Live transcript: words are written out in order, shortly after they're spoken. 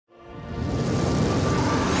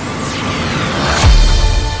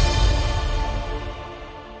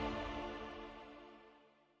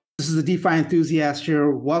is the DeFi Enthusiast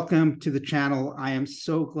here. Welcome to the channel. I am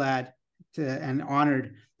so glad and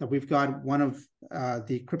honored that we've got one of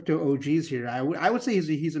the crypto OGs here. I would say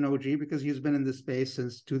he's an OG because he's been in this space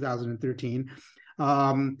since 2013.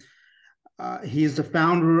 He is the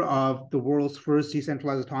founder of the world's first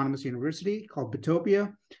decentralized autonomous university called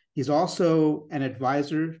Bittopia. He's also an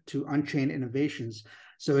advisor to Unchained Innovations.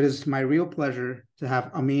 So it is my real pleasure to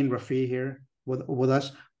have Amin Rafiee here with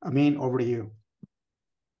us. Amin, over to you.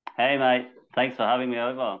 Hey, mate. Thanks for having me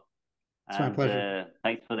over. It's my pleasure.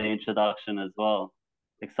 Thanks for the introduction as well.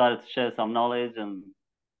 Excited to share some knowledge and,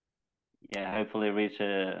 yeah, hopefully reach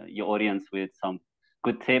your audience with some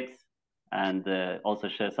good tips and also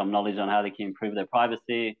share some knowledge on how they can improve their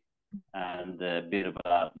privacy and a bit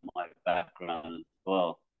about my background as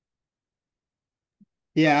well.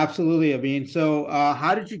 Yeah, absolutely. I mean, so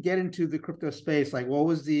how did you get into the crypto space? Like, what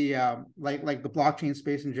was the like the blockchain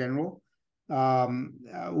space in general?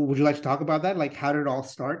 Would you like to talk about that? Like, how did it all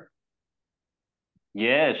start?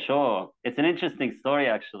 Yeah, sure. It's an interesting story,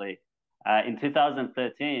 actually. In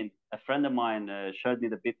 2013, a friend of mine showed me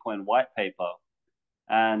the Bitcoin white paper.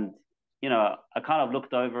 And, I kind of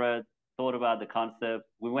looked over it, thought about the concept.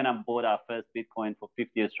 We went and bought our first Bitcoin for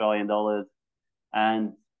 50 Australian dollars.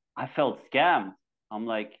 And I felt scammed. I'm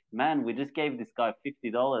like, man, we just gave this guy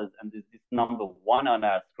 $50 and there's this number one on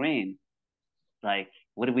our screen. Like,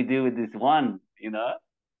 what do we do with this one?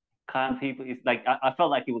 Can't people? It's like I felt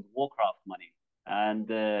like it was Warcraft money, and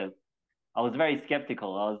I was very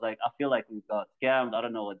skeptical. I was like, I feel like we got scammed. I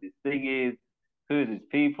don't know what this thing is. Who are these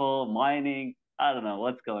people mining? I don't know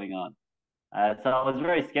what's going on. So I was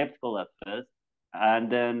very skeptical at first,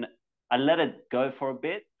 and then I let it go for a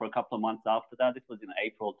bit, for a couple of months after that. This was in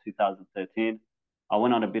April 2013. I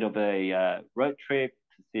went on a bit of a road trip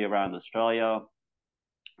to see around Australia.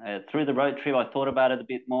 Through the road trip, I thought about it a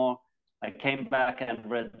bit more. I came back and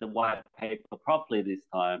read the white paper properly this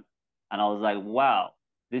time, and I was like, wow,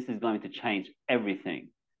 this is going to change everything.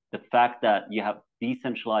 The fact that you have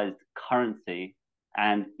decentralized currency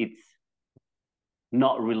and it's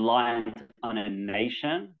not reliant on a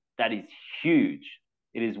nation, that is huge.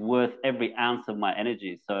 It is worth every ounce of my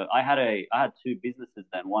energy. So I had two businesses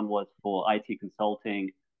then. One was for IT consulting,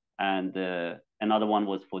 and another one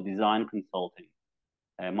was for design consulting.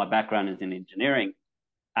 My background is in engineering,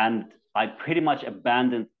 and I pretty much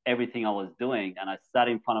abandoned everything I was doing, and I sat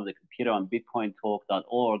in front of the computer on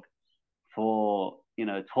bitcointalk.org for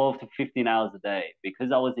 12 to 15 hours a day.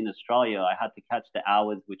 Because I was in Australia, I had to catch the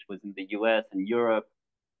hours, which was in the US and Europe,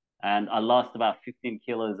 and I lost about 15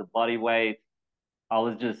 kilos of body weight. I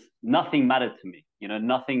was just, nothing mattered to me,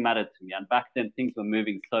 nothing mattered to me. And back then things were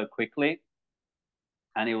moving so quickly,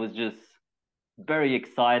 and it was just very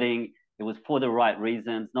exciting. It was for the right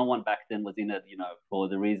reasons. No one back then was in it, for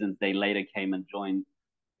the reasons they later came and joined.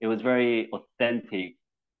 It was very authentic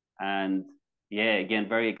and, yeah, again,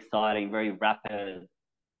 very exciting, very rapid.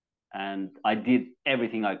 And I did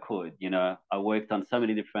everything I could. I worked on so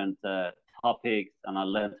many different topics, and I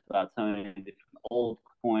learned about so many different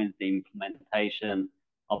altcoins, the implementation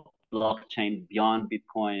of blockchain beyond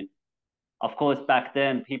Bitcoin. Of course, back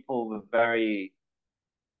then, people were very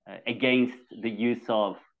against the use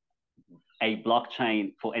of a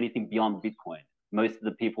blockchain for anything beyond Bitcoin. Most of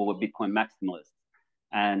the people were Bitcoin maximalists,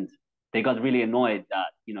 and they got really annoyed that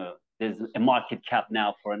there's a market cap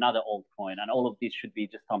now for another altcoin, and all of this should be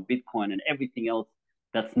just on Bitcoin, and everything else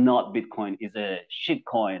that's not Bitcoin is a shit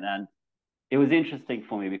coin. And it was interesting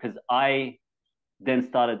for me because I then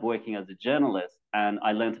started working as a journalist, and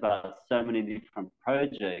I learned about so many different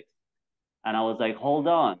projects, and I was like, hold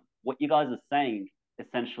on, what you guys are saying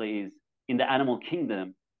essentially is in the animal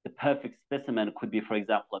kingdom, the perfect specimen could be, for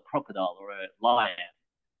example, a crocodile or a lion.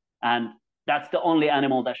 And that's the only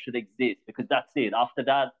animal that should exist, because that's it. After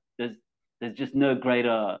that, there's just no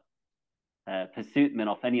greater pursuitment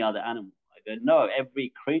of any other animal. No,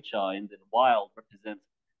 every creature in the wild represents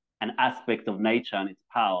an aspect of nature and its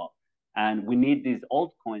power. And we need these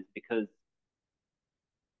altcoins because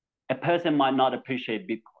a person might not appreciate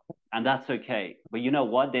Bitcoin, and that's okay. But you know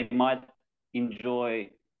what? They might enjoy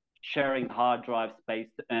sharing hard drive space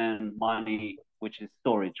to earn money, which is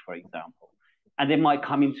storage, for example. And they might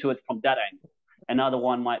come into it from that angle. Another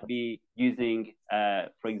one might be using,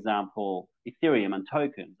 for example, Ethereum and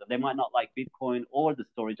tokens. They might not like Bitcoin or the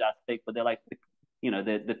storage aspect, but they like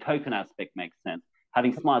the token aspect makes sense.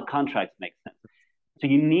 Having smart contracts makes sense. So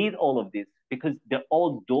you need all of this because they're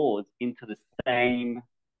all doors into the same,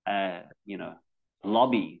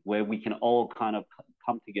 lobby where we can all kind of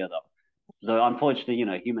come together. So unfortunately,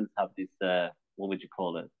 humans have this, what would you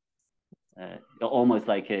call it? Almost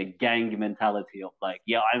like a gang mentality of like,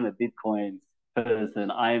 yeah, I'm a Bitcoin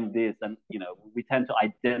person, I am this, and we tend to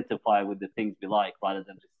identify with the things we like rather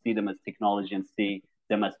than just see them as technology and see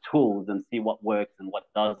them as tools and see what works and what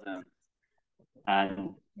doesn't.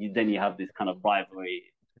 And then you have this kind of rivalry,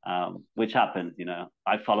 which happens.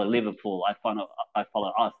 I follow Liverpool, I follow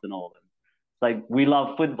Arsenal. And it's like we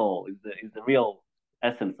love football is the real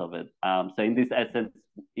essence of it. So in this essence,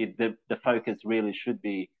 the focus really should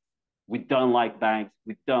be we don't like banks,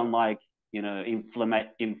 we don't like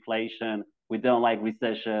inflation, we don't like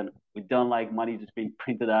recession, we don't like money just being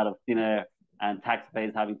printed out of thin air and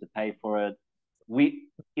taxpayers having to pay for it.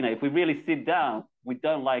 If we really sit down, we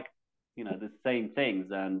don't like the same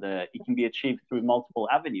things, and it can be achieved through multiple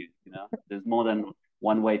avenues. There's more than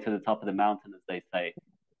one way to the top of the mountain, as they say,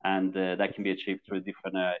 and that can be achieved through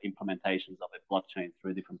different implementations of it, blockchain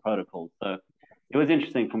through different protocols. So it was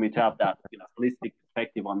interesting for me to have that holistic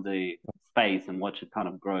perspective on the space and watch it kind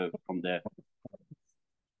of grow from there.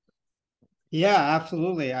 Yeah,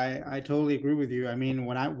 absolutely. I totally agree with you. I mean,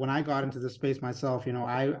 when I got into the space myself,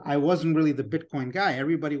 I wasn't really the Bitcoin guy.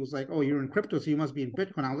 Everybody was like, "Oh, you're in crypto, so you must be in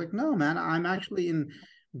Bitcoin." I was like, "No, man, I'm actually in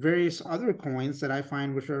various other coins that I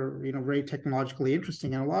find which are, very technologically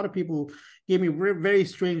interesting." And a lot of people gave me very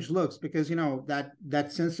strange looks because,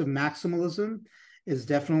 that sense of maximalism is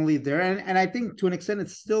definitely there. And I think to an extent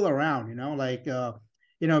it's still around, like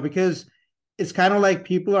because it's kind of like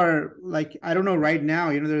people are like, I don't know, right now,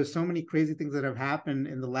 there's so many crazy things that have happened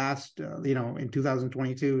in the last in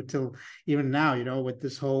 2022 till even now, with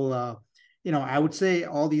this whole I would say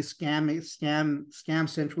all these scam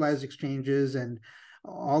centralized exchanges and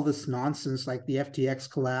all this nonsense like the FTX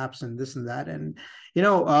collapse and this and that. And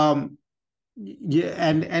yeah,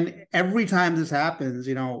 and every time this happens,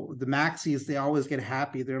 the maxis, they always get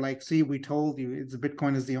happy. They're like, "See, we told you, it's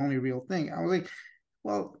Bitcoin is the only real thing." I was like,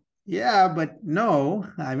 well, yeah, but no.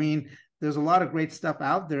 I mean, there's a lot of great stuff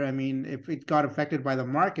out there. I mean, if it got affected by the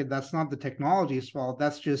market, that's not the technology's fault.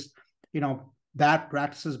 That's just, bad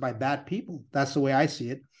practices by bad people. That's the way I see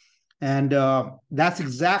it. And that's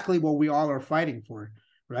exactly what we all are fighting for,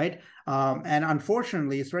 right? And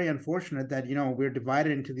unfortunately, it's very unfortunate that, we're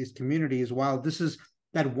divided into these communities. While this is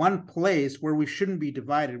that one place where we shouldn't be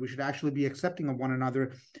divided, we should actually be accepting of one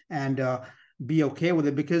another and be okay with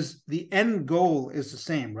it, because the end goal is the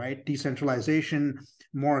same, right? Decentralization,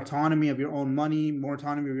 more autonomy of your own money, more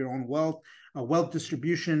autonomy of your own wealth, wealth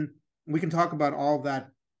distribution. We can talk about all of that,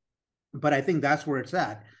 but I think that's where it's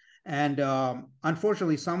at. And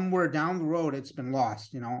unfortunately, somewhere down the road, it's been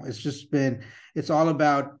lost. It's all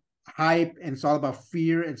about hype, and it's all about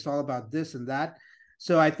fear, and it's all about this and that.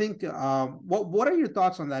 So I think, what are your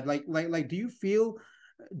thoughts on that? Like, do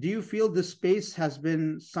you feel this space has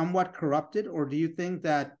been somewhat corrupted, or do you think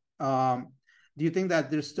that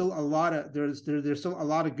there's still a lot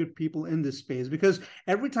of good people in this space? Because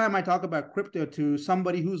every time I talk about crypto to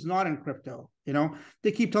somebody who's not in crypto,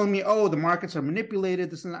 they keep telling me, "Oh, the markets are manipulated."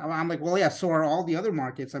 This and that. I'm like, "Well, yeah, so are all the other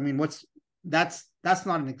markets." I mean, that's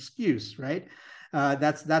not an excuse, right?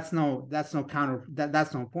 That's no counter,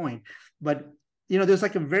 that's no point. But there's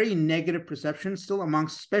like a very negative perception still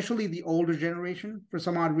amongst, especially the older generation, for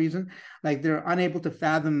some odd reason. Like they're unable to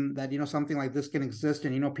fathom that, something like this can exist,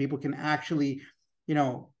 and, people can actually, you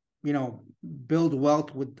know, build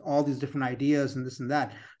wealth with all these different ideas and this and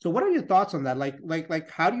that. So what are your thoughts on that? Like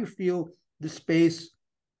how do you feel the space,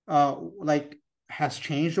 like has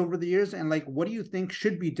changed over the years? And like, what do you think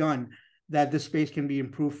should be done that this space can be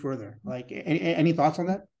improved further? Like any thoughts on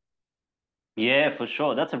that? Yeah, for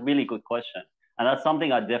sure. That's a really good question. And that's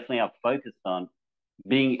something I definitely have focused on.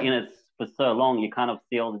 Being in it for so long, you kind of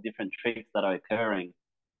see all the different tricks that are occurring.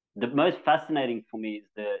 The most fascinating for me is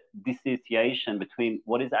the dissociation between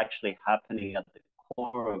what is actually happening at the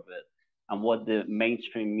core of it and what the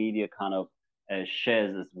mainstream media kind of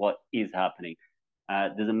shares as what is happening.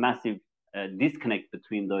 There's a massive disconnect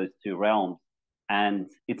between those two realms. And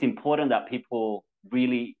it's important that people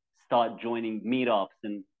really start joining meetups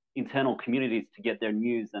and internal communities to get their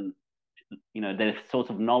news and their source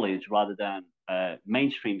of knowledge rather than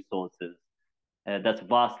mainstream sources. That's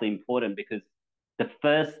vastly important because the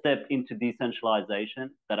first step into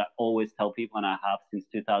decentralization that I always tell people, and I have since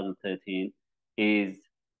 2013, is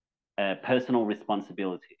personal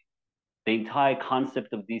responsibility. The entire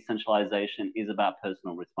concept of decentralization is about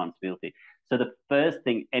personal responsibility. So the first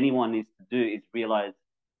thing anyone needs to do is realize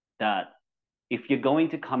that if you're going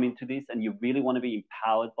to come into this and you really want to be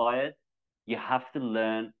empowered by it, you have to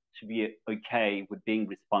learn to be okay with being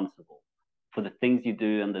responsible for the things you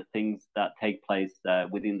do and the things that take place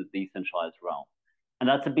within the decentralized realm. And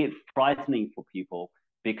that's a bit frightening for people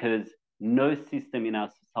because no system in our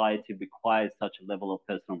society requires such a level of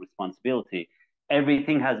personal responsibility.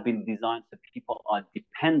 everything has been designed so people are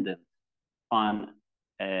dependent on,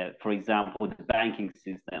 for example, the banking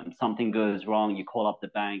system. Something goes wrong, you call up the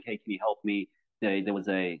bank, hey, can you help me? There was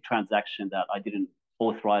a transaction that I didn't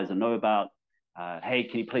authorize or know about. Hey,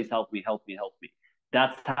 can you please help me, help me, help me?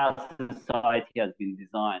 That's how society has been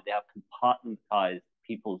designed. They have compartmentalized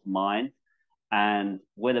people's minds, and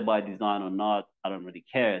whether by design or not, I don't really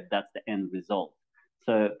care. That's the end result.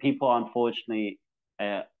 So people, unfortunately,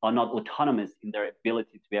 are not autonomous in their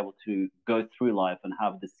ability to be able to go through life and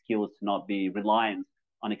have the skills to not be reliant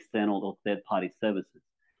on external or third-party services.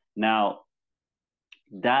 Now,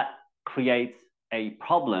 that creates a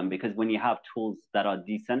problem because when you have tools that are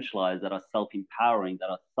decentralized, that are self-empowering, that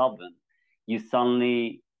are sovereign, you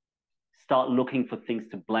suddenly start looking for things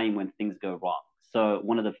to blame when things go wrong. So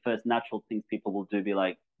one of the first natural things people will do be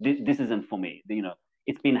like, this isn't for me. You know,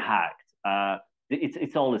 it's been hacked.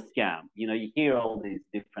 It's all a scam. You know, you hear all these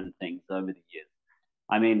different things over the years.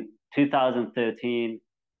 I mean, 2013,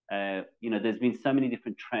 you know, there's been so many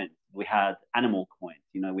different trends. We had animal coins.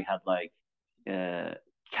 You know, we had like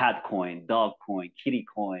cat coin, dog coin, kitty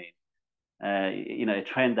coin. You know, a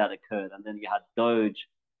trend that occurred, and then you had Doge,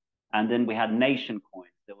 and then we had nation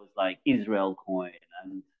coins. There was like Israel coin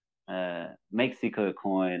and Mexico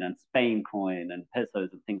coin and Spain coin and pesos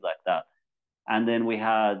and things like that. And then we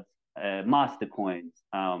had master coins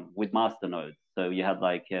with master nodes. So you had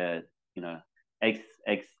like you know,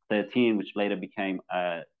 X13, which later became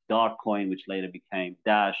Dark coin, which later became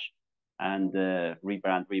Dash, and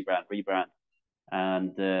rebrand.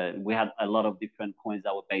 And we had a lot of different coins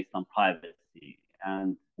that were based on privacy,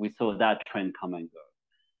 and we saw that trend come and go.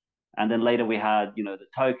 And then later we had, you know, the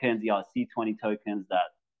tokens, ERC20 tokens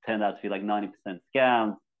that turned out to be like 90%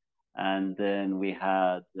 scams. And then we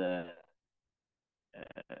had,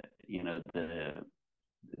 you know,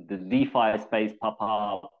 the DeFi space pop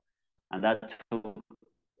up, and that took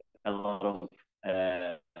a lot of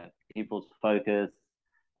people's focus.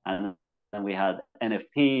 And then we had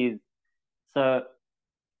NFTs. So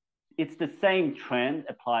it's the same trend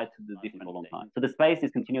applied to the different for a long time. So the space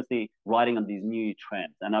is continuously riding on these new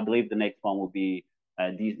trends. And I believe the next one will be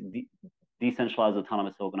decentralized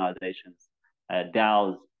autonomous organizations,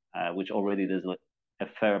 DAOs, which already there's a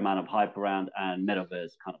fair amount of hype around, and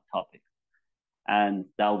metaverse kind of topics. And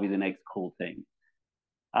that will be the next cool thing.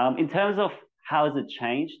 In terms of how has it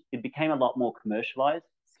changed, it became a lot more commercialized,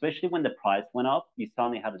 especially when the price went up. You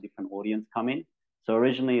suddenly had a different audience come in. So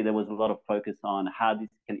originally there was a lot of focus on how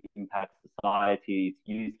this can impact society, its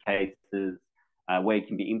use cases, where it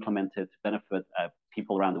can be implemented to benefit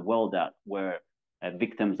people around the world that were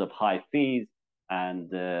victims of high fees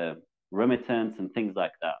and remittance and things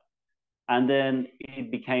like that. And then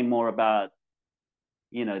it became more about,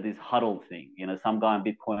 you know, this huddle thing. You know, some guy on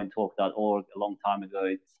bitcointalk.org a long time ago,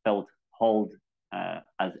 it spelled hold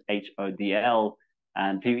as HODL,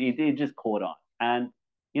 and it just caught on. And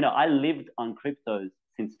you know, I lived on cryptos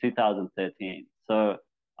since 2013. So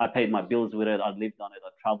I paid my bills with it. I lived on it. I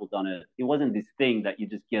traveled on it. It wasn't this thing that you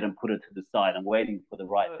just get and put it to the side and waiting for the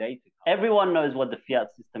right day to come. Everyone knows what the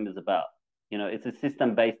fiat system is about. You know, it's a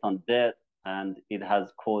system based on debt, and it has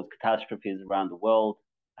caused catastrophes around the world.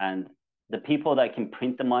 And the people that can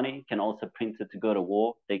print the money can also print it to go to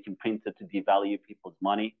war. They can print it to devalue people's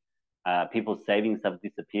money. People's savings have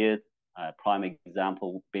disappeared. Prime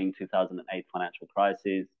example being 2008 financial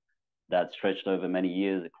crisis that stretched over many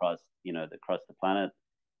years across, you know, across the planet.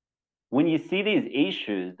 When you see these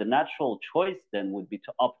issues, the natural choice then would be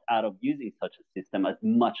to opt out of using such a system as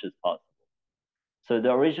much as possible. So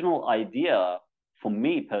the original idea for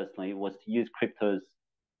me personally was to use cryptos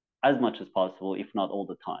as much as possible, if not all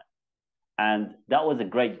the time. And that was a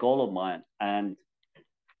great goal of mine. And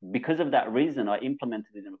because of that reason, I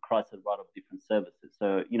implemented it across a lot of different services.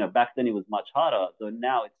 So, you know, back then it was much harder. So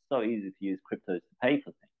now it's so easy to use cryptos to pay for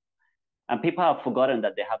things. And people have forgotten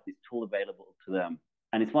that they have this tool available to them.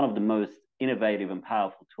 And it's one of the most innovative and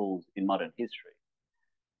powerful tools in modern history.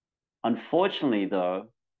 Unfortunately, though,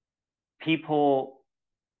 people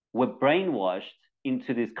were brainwashed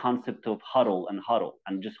into this concept of huddle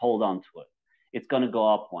and just hold on to it. It's going to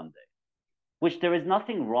go up one day, which there is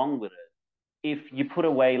nothing wrong with it. If you put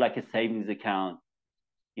away like a savings account,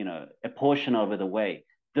 you know, a portion of it away,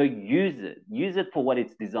 though use it for what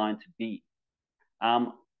it's designed to be.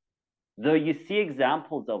 Though you see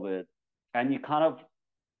examples of it and you kind of,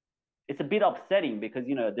 it's a bit upsetting because,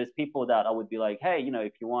 you know, there's people that I would be like, hey, you know,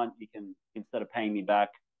 if you want, you can, instead of paying me back,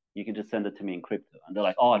 you can just send it to me in crypto. And they're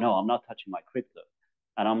like, oh no, I'm not touching my crypto.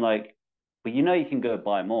 And I'm like, but you know, you can go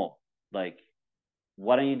buy more. Like,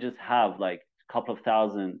 why don't you just have like couple of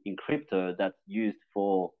thousand in crypto that's used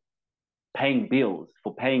for paying bills,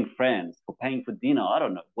 for paying friends, for paying for dinner. I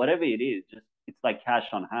don't know, whatever it is, just it's like cash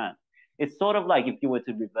on hand. It's sort of like if you were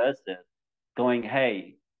to reverse it, going,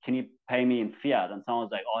 hey, can you pay me in fiat? And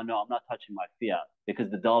someone's like, oh no, I'm not touching my fiat because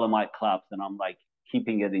the dollar might collapse and I'm like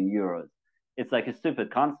keeping it in euros. It's like a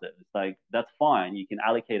stupid concept. It's like, that's fine. You can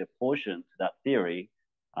allocate a portion to that theory.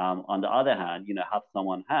 On the other hand, have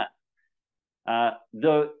someone hand.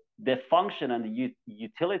 Though the function and the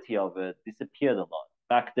utility of it disappeared a lot.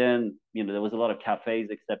 Back then, there was a lot of cafes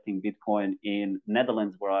accepting Bitcoin in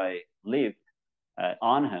Netherlands where I lived.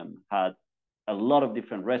 Arnhem had a lot of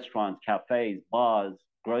different restaurants, cafes, bars,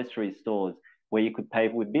 grocery stores where you could pay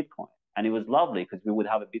with Bitcoin. And it was lovely because we would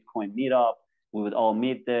have a Bitcoin meetup. We would all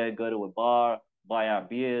meet there, go to a bar, buy our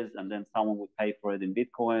beers, and then someone would pay for it in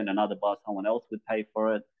Bitcoin. Another bar, someone else would pay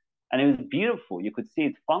for it. And it was beautiful. You could see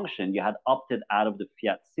its function. You had opted out of the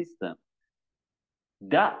fiat system.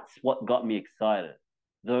 That's what got me excited,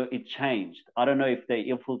 though it changed. I don't know if they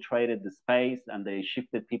infiltrated the space and they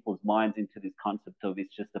shifted people's minds into this concept of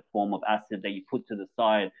it's just a form of asset that you put to the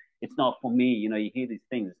side. It's not for me. You hear these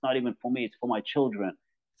things. It's not even for me. It's for my children.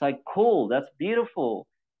 It's like, cool. That's beautiful.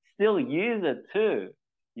 Still use it too,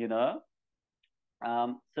 you know?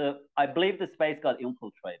 So I believe the space got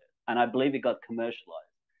infiltrated and I believe it got commercialized.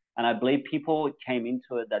 And I believe people came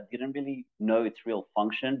into it that didn't really know its real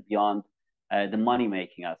function beyond the money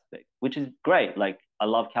making aspect, which is great. Like, I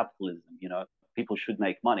love capitalism, people should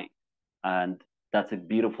make money. And that's a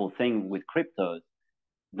beautiful thing with cryptos.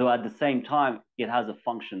 Though at the same time, it has a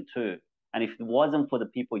function too. And if it wasn't for the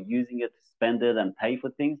people using it to spend it and pay for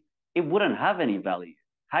things, it wouldn't have any value.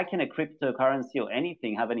 How can a cryptocurrency or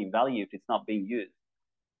anything have any value if it's not being used?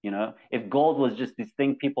 If gold was just this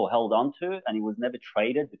thing people held on to and it was never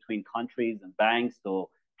traded between countries and banks or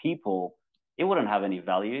people, it wouldn't have any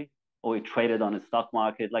value. Or it traded on a stock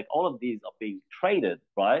market. Like, all of these are being traded,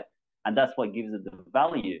 right? And that's what gives it the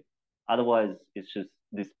value. Otherwise, it's just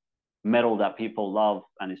this metal that people love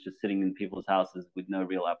and it's just sitting in people's houses with no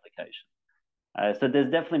real application. So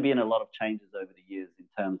there's definitely been a lot of changes over the years in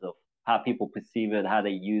terms of how people perceive it, how they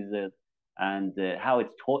use it, and how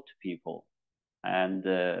it's taught to people. And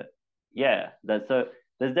yeah, so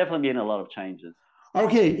there's definitely been a lot of changes.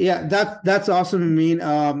 Okay, yeah, that's awesome. I mean,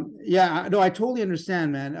 yeah, no, I totally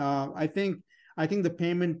understand, man. I think the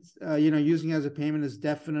payment, using it as a payment is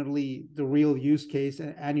definitely the real use case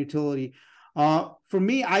and utility. For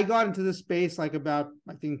me, I got into this space like about,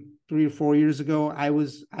 I think, 3 or 4 years ago. I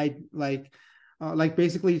like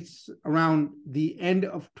basically around the end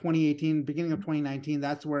of 2018, beginning of 2019.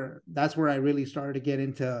 That's where I really started to get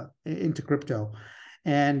into crypto.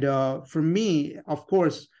 And for me, of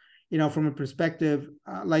course, from a perspective,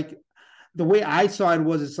 like the way I saw it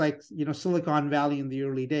was, it's like, Silicon Valley in the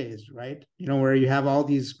early days, right? Where you have all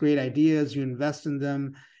these great ideas, you invest in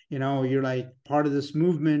them, you're like part of this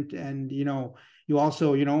movement, and you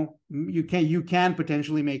also, you can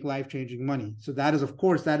potentially make life-changing money. So that is, of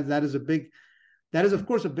course, that is of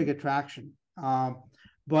course a big attraction.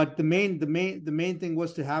 But the main thing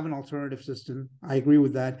was to have an alternative system. I agree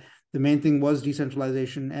with that. The main thing was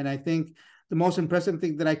decentralization, and I think the most impressive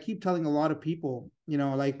thing that I keep telling a lot of people,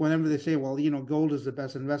 like whenever they say, well, gold is the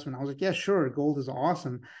best investment. I was like, yeah, sure, gold is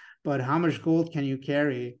awesome, but how much gold can you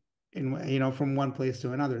carry from one place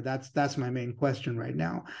to another? That's my main question right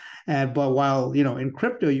now. But while, in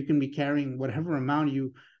crypto, you can be carrying whatever amount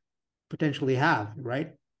you potentially have,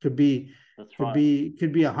 right? Could be, That's could right. be,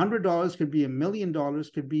 could be $100, could be $1 million,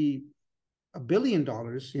 could be $1 billion,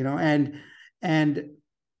 and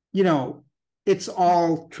you know, it's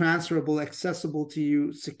all transferable, accessible to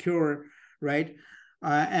you, secure, right?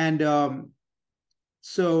 And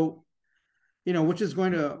so, which is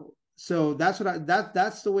going to, so that's what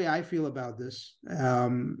that's the way I feel about this,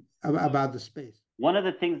 about the space. One of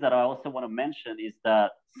the things that I also want to mention is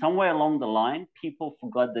that somewhere along the line, people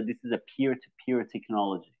forgot that this is a peer-to-peer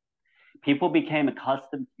technology. People became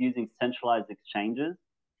accustomed to using centralized exchanges.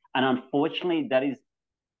 And unfortunately, that is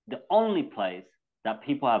the only place that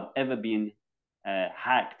people have ever been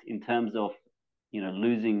hacked in terms of,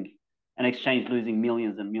 losing an exchange, losing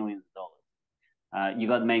millions and millions of dollars. You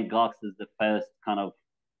got Mt. Gox as the first kind of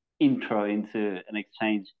intro into an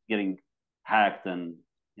exchange getting hacked and,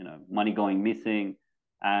 money going missing.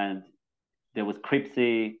 And there was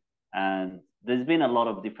Cryptsy, and there's been a lot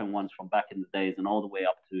of different ones from back in the days and all the way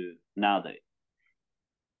up to nowadays.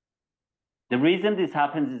 The reason this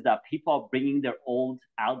happens is that people are bringing their old,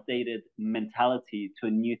 outdated mentality to a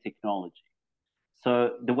new technology.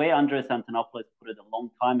 So the way Andres Antonopoulos put it a long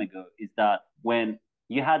time ago is that when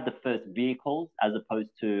you had the first vehicles as opposed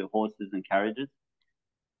to horses and carriages,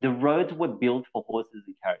 the roads were built for horses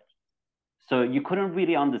and carriages. So you couldn't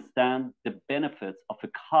really understand the benefits of a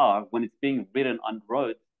car when it's being ridden on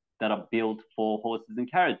roads that are built for horses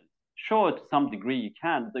and carriages. Sure, to some degree you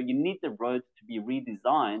can, but you need the roads to be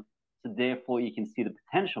redesigned so therefore you can see the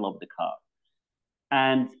potential of the car.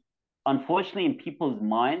 And unfortunately, in people's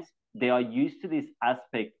minds, they are used to this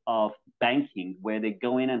aspect of banking where they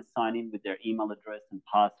go in and sign in with their email address and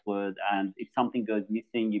password. And if something goes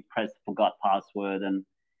missing, you press forgot password and,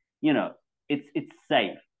 you know, it's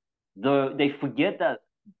safe. Though they forget that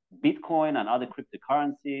Bitcoin and other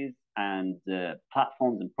cryptocurrencies and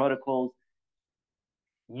platforms and protocols,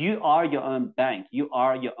 you are your own bank, you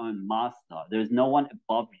are your own master. There's no one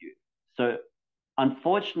above you. So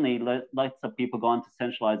unfortunately, lots of people go on to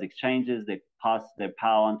centralized exchanges, they pass their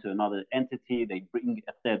power onto another entity, they bring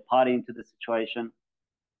a third party into the situation.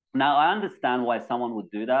 Now, I understand why someone would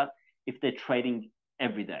do that if they're trading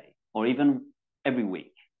every day or even every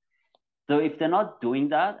week. So if they're not doing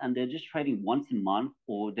that and they're just trading once a month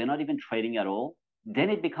or they're not even trading at all, then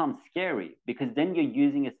it becomes scary because then you're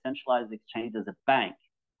using a centralized exchange as a bank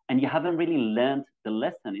and you haven't really learned the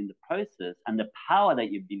lesson in the process, and the power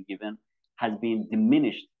that you've been given has been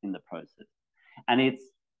diminished in the process. And it's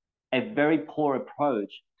a very poor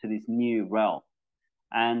approach to this new realm.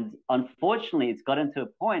 And unfortunately, it's gotten to a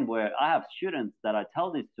point where I have students that I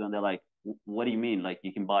tell this to, and they're like, what do you mean? Like,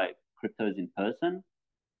 you can buy cryptos in person?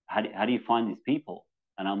 How do you find these people?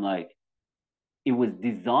 And I'm like, it was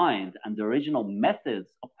designed, and the original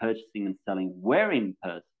methods of purchasing and selling were in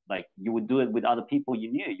person. Like, you would do it with other people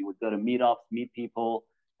you knew. You would go to meetups, meet people,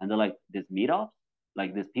 and they're like, there's meetups?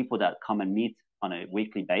 Like, there's people that come and meet on a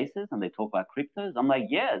weekly basis and they talk about cryptos? I'm like,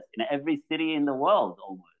 yes, in every city in the world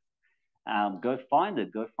almost. Go find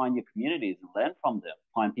it. Go find your communities and learn from them.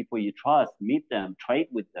 Find people you trust, meet them, trade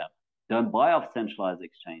with them. Don't buy off centralized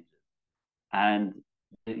exchanges. And,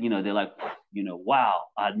 they're like, wow,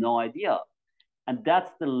 I had no idea. And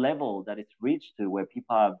that's the level that it's reached to, where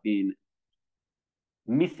people have been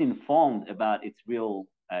misinformed about its real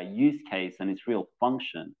use case and its real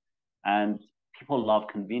function. And people love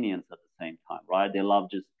convenience at the same time, right? They love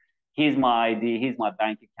just, here's my ID, here's my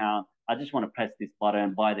bank account. I just want to press this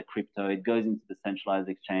button, buy the crypto. It goes into the centralized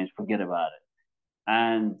exchange, forget about it.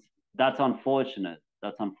 And that's unfortunate.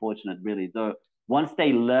 That's unfortunate, really. Though once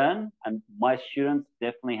they learn, and my students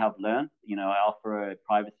definitely have learned, I offer a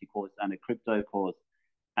privacy course and a crypto course.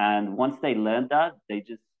 And once they learn that, they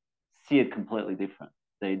just see it completely different.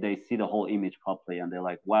 They see the whole image properly and they're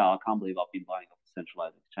like, wow, I can't believe I've been buying off a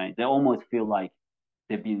centralized exchange. They almost feel like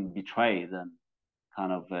they've been betrayed and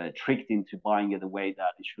kind of tricked into buying it the way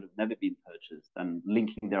that it should have never been purchased, and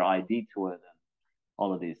linking their ID to it and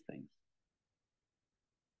all of these things.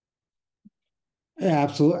 Yeah,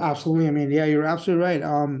 absolutely, absolutely. I mean, yeah, you're absolutely right.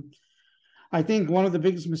 I think one of the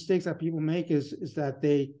biggest mistakes that people make is that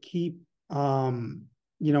they keep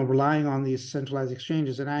relying on these centralized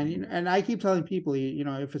exchanges. And I keep telling people,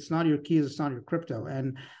 if it's not your keys, it's not your crypto.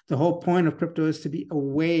 And the whole point of crypto is to be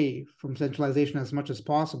away from centralization as much as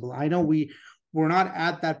possible. I know we're not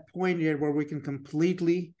at that point yet where we can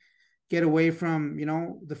completely get away from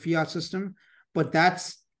the fiat system, but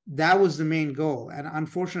that was the main goal. And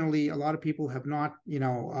unfortunately, a lot of people have not,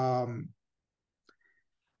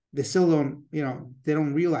 they still don't, they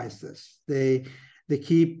don't realize this. They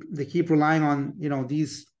keep relying on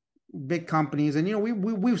these big companies, and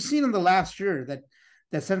we've seen in the last year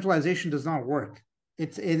that centralization does not work.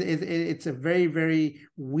 It's a very, very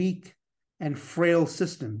weak and frail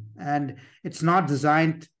system, and it's not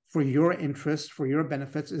designed for your interest, for your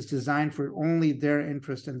benefits. It's designed for only their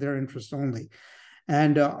interest and their interest only.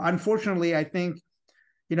 And unfortunately, I think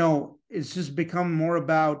it's just become more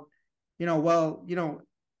about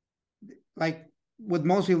like with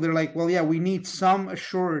most people, they're like, well, yeah, we need some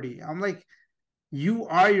assurity. I'm like, you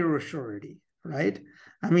are your assurity, right?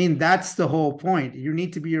 I mean, that's the whole point. You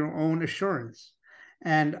need to be your own assurance.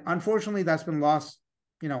 And unfortunately, that's been lost,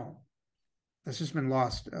 that's just been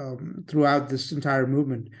lost throughout this entire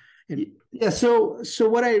movement. Yeah, so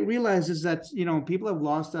what I realize is that people have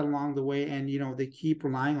lost that along the way, and they keep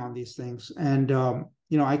relying on these things, and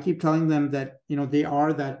I keep telling them that they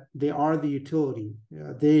are the utility.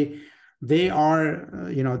 They are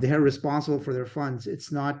they are responsible for their funds. It's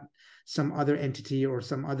not some other entity or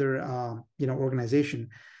some other organization,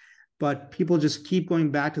 but people just keep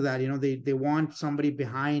going back to that. They want somebody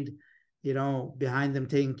behind them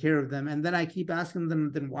taking care of them, and then I keep asking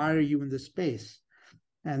them, then why are you in this space?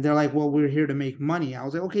 And they're like, well, we're here to make money. I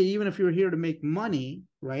was like, okay, even if you're here to make money,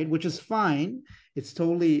 right, which is fine, it's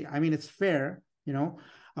totally, I mean, it's fair, you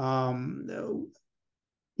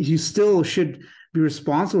still should be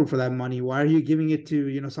responsible for that money. Why are you giving it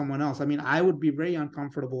to someone else? I mean, I would be very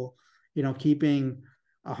uncomfortable keeping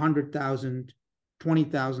 100,000,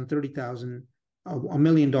 20,000, 30,000, $1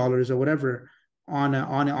 million or whatever on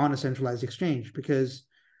a centralized exchange, because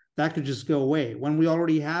that could just go away when we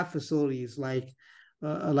already have facilities like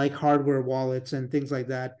hardware wallets and things like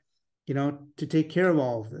that, to take care of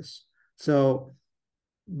all of this. So,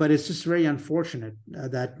 but it's just very unfortunate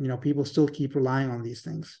that people still keep relying on these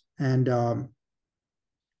things, and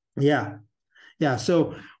yeah, yeah.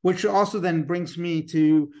 So, which also then brings me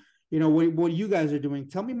to what you guys are doing.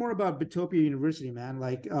 Tell me more about Bittopia University, man.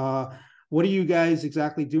 Like, what are you guys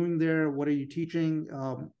exactly doing there? What are you teaching?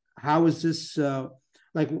 How is this?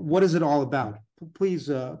 Like, what is it all about? Please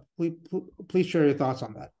share your thoughts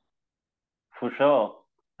on that. For sure.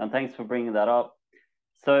 And thanks for bringing that up.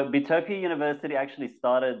 So Bittopia University actually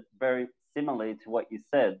started very similarly to what you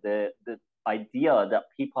said. The idea that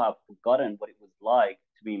people have forgotten what it was like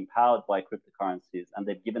to be empowered by cryptocurrencies, and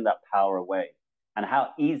they've given that power away, and how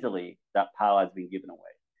easily that power has been given away.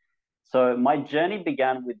 So my journey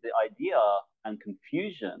began with the idea and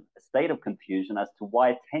confusion, a state of confusion as to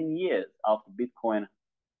why 10 years after Bitcoin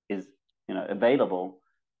is available,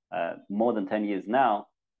 more than 10 years now,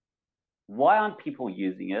 why aren't people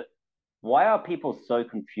using it? Why are people so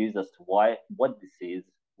confused as to what this is?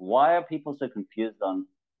 Why are people so confused on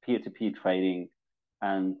peer-to-peer trading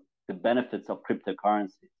and the benefits of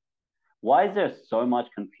cryptocurrencies? Why is there so much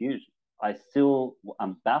confusion? I still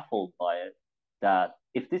am baffled by it, that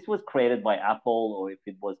if this was created by Apple, or if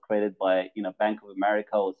it was created by Bank of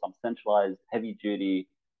America or some centralized heavy duty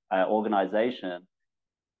organization,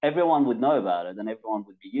 everyone would know about it and everyone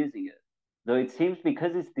would be using it. Though it seems,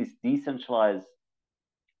 because it's this decentralized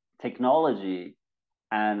technology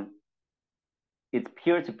and it's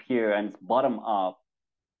peer to peer and it's bottom up,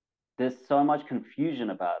 there's so much confusion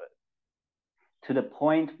about it, to the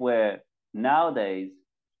point where nowadays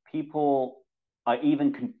people are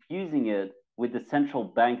even confusing it with the central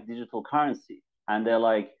bank digital currency. And they're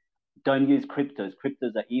like, don't use cryptos.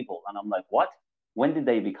 Cryptos are evil. And I'm like, what? When did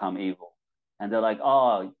they become evil? And they're like,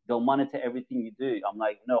 oh, they'll monitor everything you do. I'm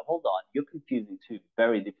like, no, hold on. You're confusing two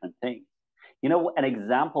very different things. An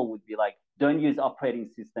example would be like, don't use operating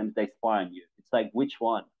systems, they spy on you. It's like, which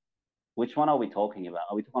one? Which one are we talking about?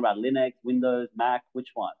 Are we talking about Linux, Windows, Mac? Which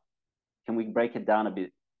one? Can we break it down a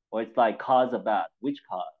bit? Or it's like, cars are bad. Which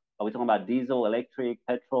car? Are we talking about diesel, electric,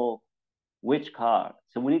 petrol? Which car?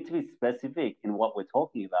 So we need to be specific in what we're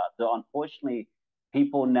talking about. So unfortunately,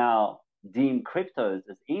 people now deem cryptos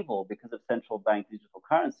as evil because of central bank digital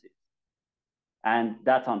currencies. And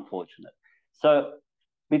that's unfortunate. So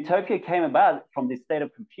Bittopia came about from this state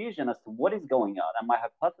of confusion as to what is going on. And my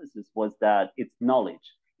hypothesis was that it's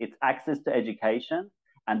knowledge, it's access to education,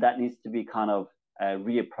 and that needs to be kind of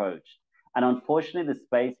reapproached. And unfortunately, the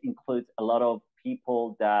space includes a lot of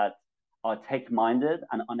people that are tech-minded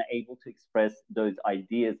and unable to express those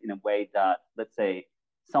ideas in a way that, let's say,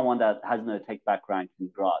 someone that has no tech background can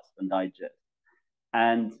grasp and digest.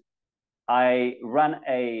 And I ran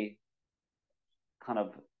a kind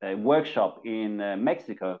of a workshop in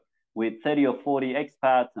Mexico with 30 or 40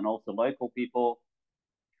 expats and also local people.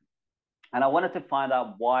 And I wanted to find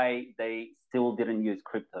out why they still didn't use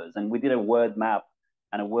cryptos. And we did a word map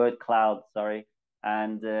and a word cloud, sorry.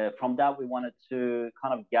 And from that, we wanted to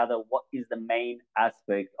kind of gather what is the main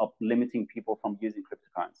aspect of limiting people from using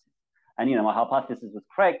cryptocurrency. And, my hypothesis was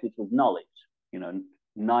correct, which was knowledge.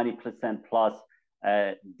 90% plus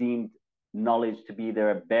deemed knowledge to be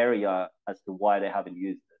their barrier as to why they haven't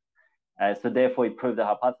used it. So therefore, it proved the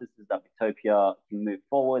hypothesis that Bittopia can move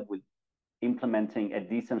forward with implementing a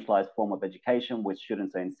decentralized form of education where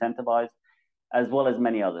students are incentivized, as well as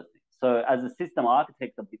many other things. So as a system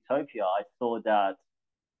architect of Bittopia, I saw that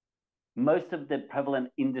most of the prevalent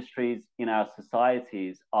industries in our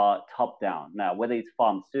societies are top down. Now, whether it's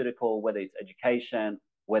pharmaceutical, whether it's education,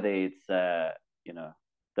 whether it's the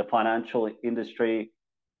financial industry,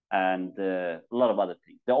 and a lot of other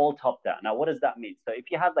things, they're all top down. Now, what does that mean? So if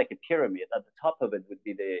you have like a pyramid, at the top of it would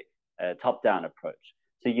be the top down approach.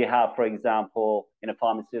 So you have, for example, in a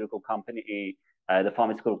pharmaceutical company, the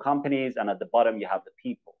pharmaceutical companies, and at the bottom you have the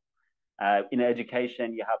people. In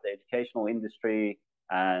education, you have the educational industry,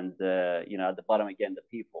 and at the bottom again the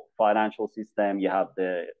people. Financial system, you have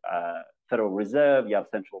the Federal Reserve, you have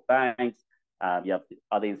central banks, you have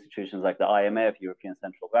other institutions like the IMF, European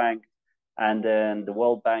Central Bank, and then the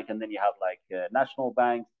World Bank, and then you have like national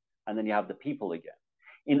banks, and then you have the people again.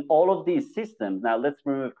 In all of these systems, now let's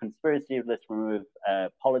remove conspiracy, let's remove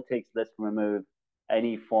politics, let's remove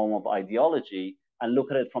any form of ideology, and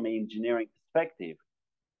look at it from an engineering perspective.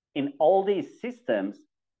 In all these systems,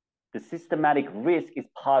 the systematic risk is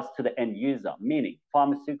passed to the end user, meaning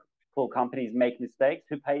poor companies make mistakes.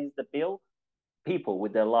 Who pays the bill? People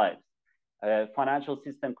with their lives. Financial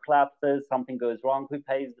system collapses, something goes wrong. Who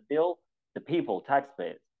pays the bill? The people,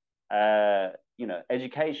 taxpayers.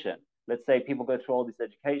 Education. Let's say people go through all these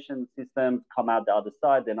education systems, come out the other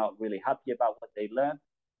side, they're not really happy about what they learned.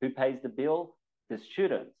 Who pays the bill? The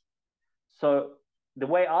students. So the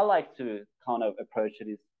way I like to kind of approach it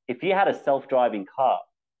is, if you had a self-driving car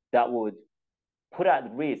that would put at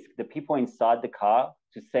risk the people inside the car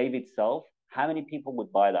to save itself, how many people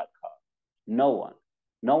would buy that car? No one.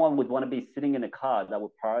 No one would want to be sitting in a car that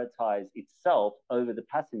would prioritize itself over the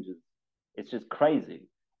passengers. It's just crazy.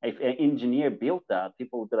 If an engineer built that,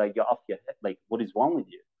 people would be like, you're off your head. Like, what is wrong with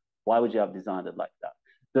you? Why would you have designed it like that?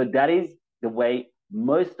 So that is the way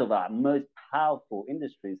most of our most powerful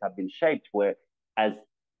industries have been shaped, where as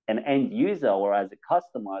an end user or as a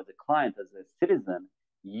customer, as a client, as a citizen,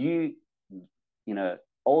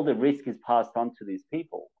 all the risk is passed on to these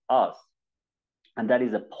people, us. And that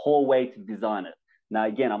is a poor way to design it. Now,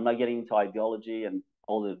 again, I'm not getting into ideology and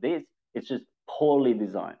all of this. It's just poorly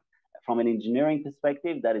designed. From an engineering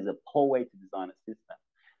perspective, that is a poor way to design a system.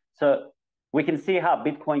 So we can see how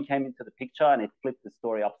Bitcoin came into the picture and it flipped the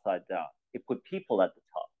story upside down. It put people at the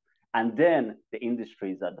top and then the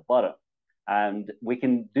industries at the bottom. And we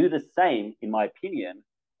can do the same, in my opinion,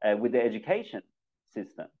 with the education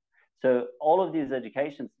system. So all of these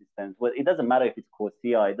education systems, well, it doesn't matter if it's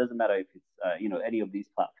Coursera, it doesn't matter if it's any of these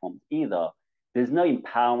platforms either. There's no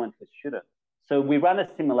empowerment for students. So we run a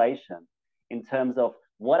simulation in terms of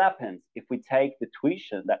what happens if we take the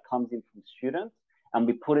tuition that comes in from students and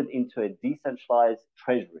we put it into a decentralized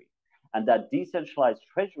treasury. And that decentralized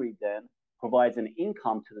treasury then provides an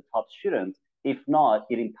income to the top students. If not,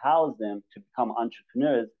 it empowers them to become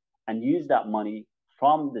entrepreneurs and use that money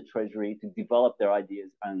from the treasury to develop their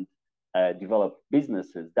ideas and develop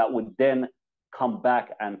businesses that would then come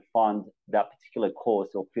back and fund that particular course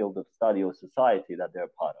or field of study or society that they're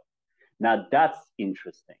a part of. Now, that's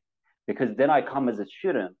interesting, because then I come as a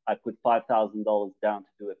student, I put $5,000 down to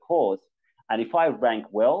do a course. And if I rank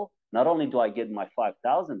well, not only do I get my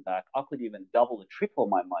 5,000 back, I could even double or triple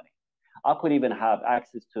my money. I could even have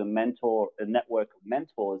access to a network of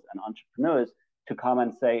mentors and entrepreneurs to come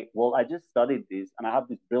and say, well, I just studied this and I have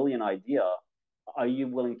this brilliant idea. Are you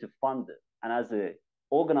willing to fund it? And as an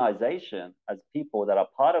organization, as people that are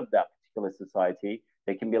part of that particular society,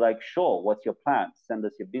 they can be like, sure, what's your plan? Send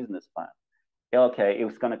us your business plan. Okay, it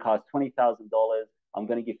was going to cost $20,000. I'm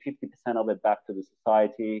going to give 50% of it back to the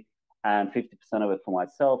society and 50% of it for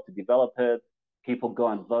myself to develop it. People go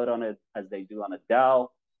and vote on it as they do on a DAO.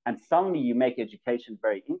 And suddenly you make education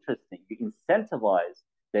very interesting. You incentivize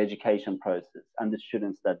the education process and the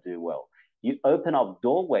students that do well. You open up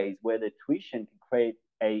doorways where the tuition can create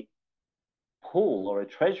a pool or a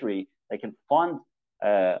treasury that can fund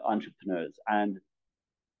entrepreneurs. And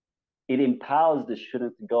it empowers the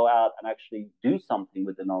students to go out and actually do something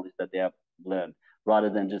with the knowledge that they have learned, rather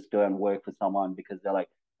than just go and work for someone because they're like,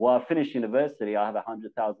 well, I finished university, I have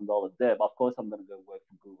 $100,000 debt. Of course, I'm going to go work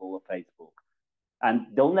for Google or Facebook. And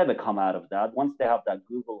they'll never come out of that. Once they have that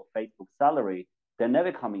Google or Facebook salary, they're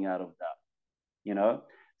never coming out of that,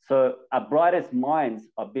 So our brightest minds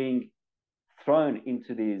are being thrown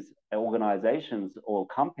into these organizations or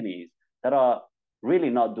companies that are really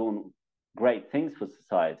not doing great things for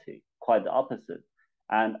society, quite the opposite.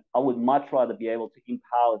 And I would much rather be able to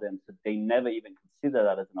empower them so they never even consider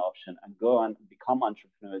that as an option and go and become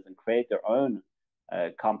entrepreneurs and create their own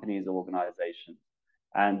companies or organizations.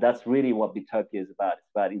 And that's really what Bittopia is about. It's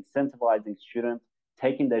about incentivizing students,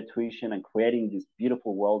 taking their tuition and creating this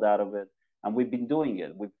beautiful world out of it. And we've been doing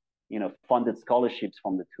it. We've funded scholarships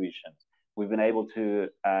from the tuitions. We've been able to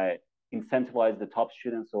incentivize the top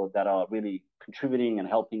students or that are really contributing and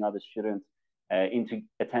helping other students into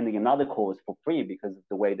attending another course for free because of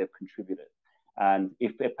the way they've contributed. And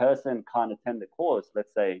if a person can't attend the course,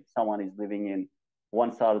 let's say someone is living in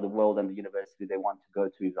one side of the world and the university they want to go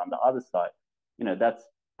to is on the other side, that's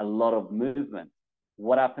a lot of movement.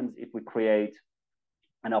 What happens if we create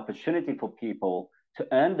an opportunity for people to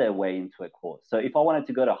earn their way into a course? So if I wanted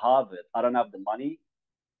to go to Harvard, I don't have the money.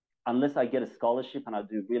 Unless I get a scholarship and I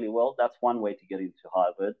do really well, that's one way to get into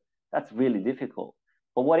Harvard. That's really difficult.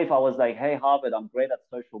 But what if I was like, hey, Harvard, I'm great at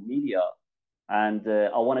social media and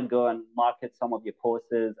I want to go and market some of your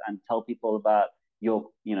courses and tell people about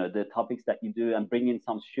the topics that you do and bring in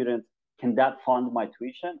some students. Can that fund my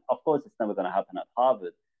tuition? Of course, it's never going to happen at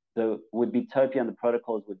Harvard. So with Bittopia and the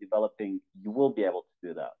protocols we're developing, you will be able to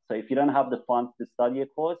do that. So if you don't have the funds to study a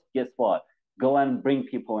course, guess what? Go and bring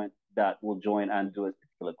people in that will join and do a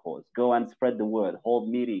particular course. Go and spread the word, hold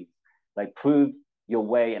meetings, like prove your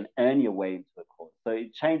way and earn your way into a course. So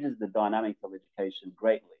it changes the dynamics of education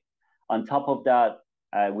greatly. On top of that,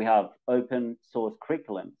 we have open source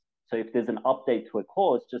curriculums. So if there's an update to a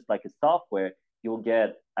course, just like a software, you'll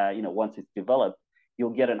get, once it's developed,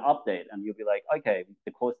 you'll get an update and you'll be like, okay,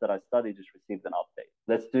 the course that I studied just received an update.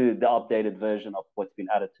 Let's do the updated version of what's been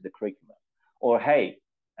added to the curriculum. Or, hey,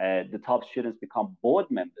 the top students become board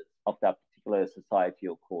members of that particular society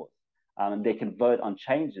or course. And they can vote on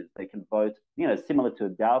changes. They can vote, similar to a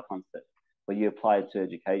DAO concept, where you apply it to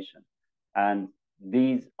education. And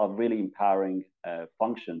these are really empowering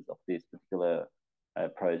functions of this particular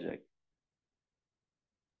project.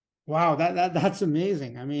 Wow, that's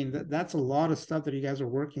amazing. I mean, that's a lot of stuff that you guys are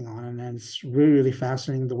working on, and it's really, really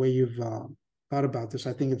fascinating the way you've thought about this.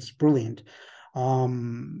 I think it's brilliant.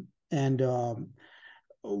 And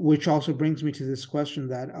which also brings me to this question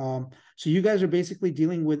that so you guys are basically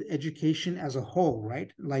dealing with education as a whole,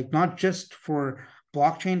 right? Like not just for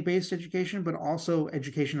blockchain-based education, but also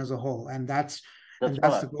education as a whole. And that's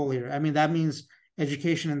right. the goal here. I mean, that means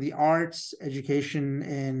education in the arts, education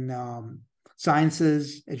in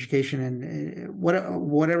sciences, education in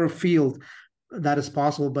whatever field that is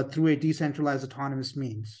possible, but through a decentralized autonomous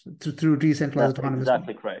means, through decentralized That's autonomous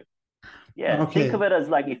exactly means. correct. Yeah, think of Okay. it as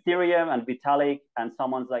like Ethereum and Vitalik, and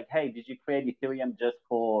someone's like, hey, did you create Ethereum just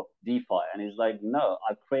for DeFi? And he's like, no,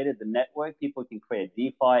 I created the network. People can create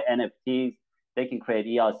DeFi, NFTs, they can create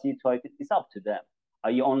ERC tokens. It's up to them.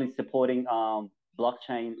 Are you only supporting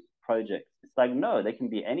blockchain projects? It's like, no, they can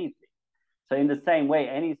be anything. So in the same way,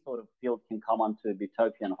 any sort of field can come onto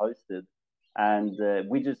Bittopia and hosted. And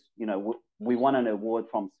we just, we won an award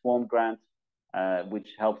from Swarm Grant,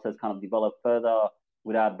 which helps us kind of develop further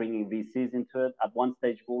without bringing VCs into it. At one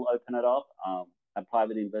stage, we'll open it up, and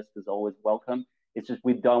private investors are always welcome. It's just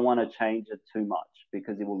we don't want to change it too much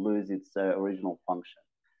because it will lose its original function.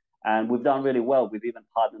 And we've done really well. We've even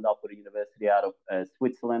partnered up with a university out of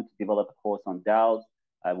Switzerland to develop a course on DAOs.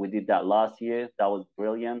 We did that last year. That was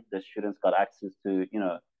brilliant. The students got access to,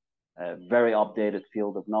 a very updated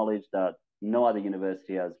field of knowledge that no other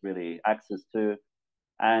university has really access to.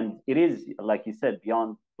 And it is, like you said,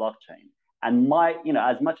 beyond blockchain. And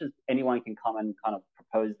as much as anyone can come and kind of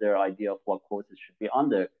propose their idea of what courses should be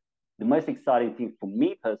under, the most exciting thing for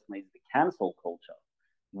me personally is the cancel culture.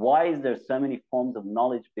 Why is there so many forms of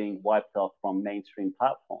knowledge being wiped off from mainstream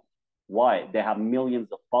platforms? Why? They have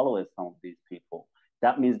millions of followers, some of these people.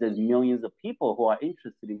 That means there's millions of people who are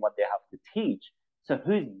interested in what they have to teach. So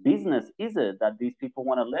whose business is it that these people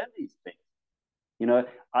want to learn these things?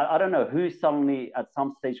 I don't know who suddenly at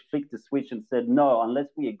some stage flicked the switch and said, no, unless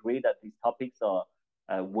we agree that these topics are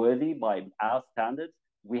worthy by our standards,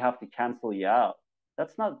 we have to cancel you out.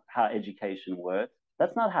 That's not how education works.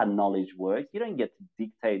 That's not how knowledge works. You don't get to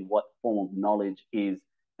dictate what form of knowledge is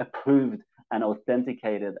approved and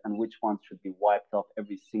authenticated and which ones should be wiped off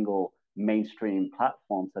every single mainstream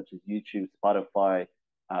platform, such as YouTube, Spotify,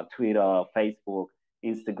 Twitter, Facebook,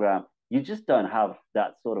 Instagram. You just don't have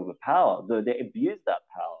that sort of a power, though they abuse that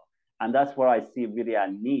power. And that's where I see really a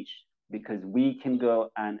niche, because we can go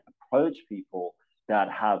and approach people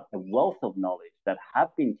that have a wealth of knowledge that have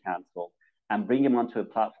been cancelled and bring them onto a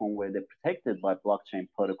platform where they're protected by blockchain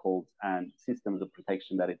protocols and systems of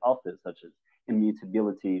protection that it offers, such as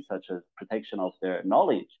immutability, such as protection of their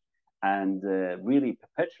knowledge. And really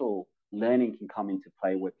perpetual learning can come into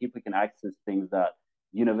play where people can access things that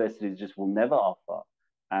universities just will never offer.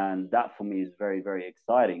 And that for me is very, very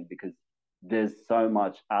exciting because there's so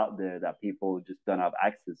much out there that people just don't have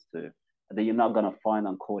access to that you're not going to find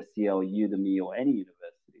on Coursera or Udemy or any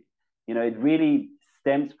university. It really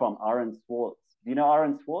stems from Aaron Swartz. Do you know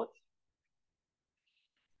Aaron Swartz?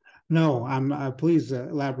 No, I'm please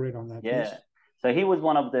elaborate on that, please. Yeah. So he was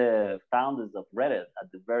one of the founders of Reddit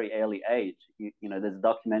at the very early age. There's a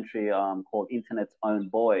documentary called Internet's Own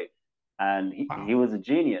Boy, and he Wow. was a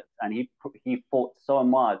genius, and he fought so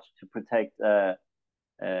much to protect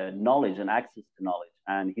knowledge and access to knowledge.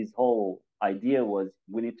 And his whole idea was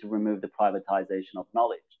we need to remove the privatization of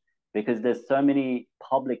knowledge because there's so many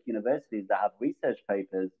public universities that have research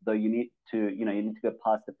papers, though you need to go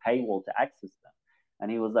past the paywall to access them. And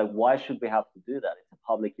he was like, why should we have to do that? It's a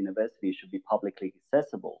public university, it should be publicly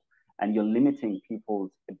accessible, and you're limiting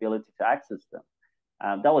people's ability to access them.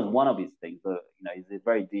 That was one of his things. So, he's a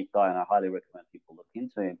very deep guy, and I highly recommend people look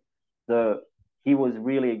into him. So he was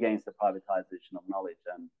really against the privatization of knowledge,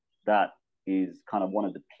 and that is kind of one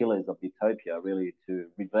of the pillars of Utopia, really, to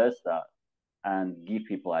reverse that and give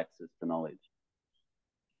people access to knowledge.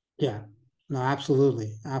 Yeah, no,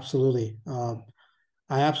 absolutely, absolutely.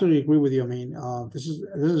 I absolutely agree with you. I mean, this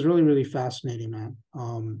is really, really fascinating, man.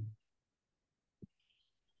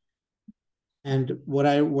 And what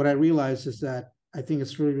I realized is that I think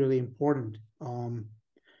it's really, really important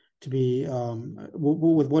to be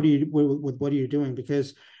with what are you doing?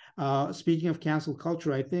 Because speaking of cancel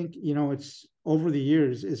culture, I think, you know, it's over the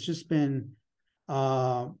years, it's just been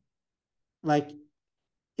like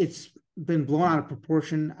it's been blown out of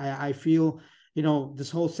proportion. I feel, you know,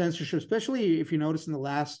 this whole censorship, especially if you notice in the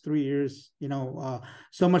last 3 years, you know,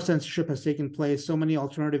 so much censorship has taken place. So many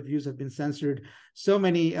alternative views have been censored. So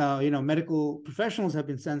many, you know, medical professionals have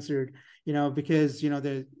been censored, you know, because, you know,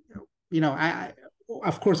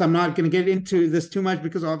 of course, I'm not going to get into this too much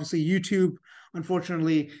because obviously YouTube,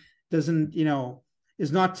 unfortunately, doesn't, you know,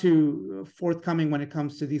 is not too forthcoming when it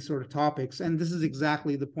comes to these sort of topics. And this is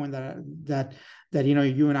exactly the point that you know,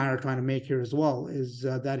 you and I are trying to make here as well, is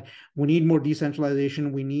that we need more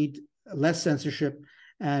decentralization, we need less censorship,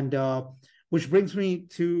 and which brings me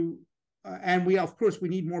to, and we of course we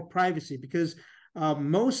need more privacy, because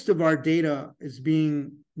most of our data is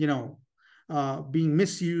being, you know, being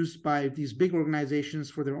misused by these big organizations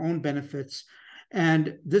for their own benefits.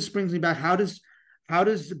 And this brings me back. How does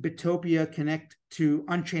Bittopia connect to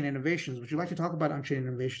on-chain innovations? Would you like to talk about on-chain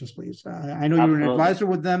innovations, please? I know you're an Absolutely. advisor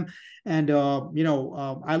with them, and you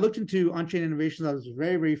know, I looked into on-chain innovations. I was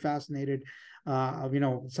very, very fascinated. You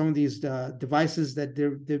know, some of these devices that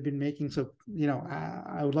they've been making. So, you know,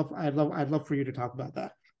 I'd love for you to talk about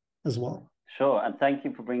that as well. Sure, and thank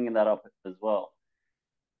you for bringing that up as well.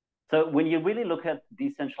 So when you really look at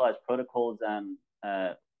decentralized protocols and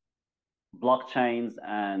blockchains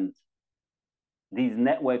and these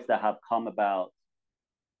networks that have come about,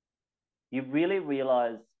 you really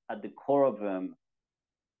realize at the core of them,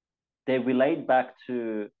 they relate back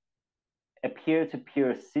to a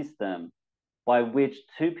peer-to-peer system by which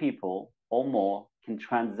two people or more can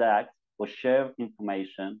transact or share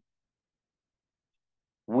information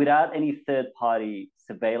without any third party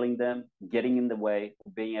surveilling them, getting in the way,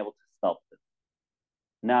 or being able to stop them.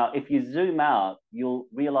 Now, if you zoom out, you'll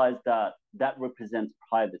realize that that represents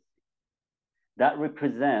privacy. That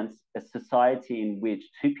represents a society in which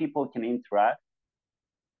two people can interact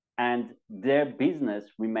and their business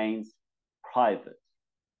remains private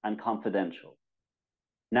and confidential.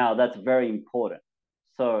 Now, that's very important.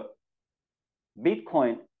 So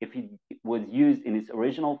Bitcoin, if it was used in its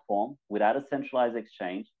original form without a centralized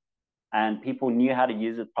exchange and people knew how to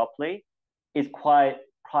use it properly, is quite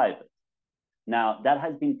private. Now, that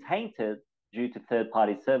has been tainted due to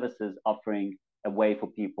third-party services offering a way for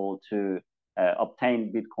people to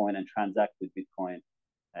obtain Bitcoin and transact with Bitcoin,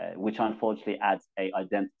 which unfortunately adds an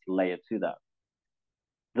identity layer to that.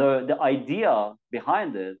 The idea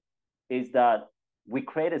behind it is that we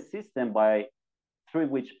create a system through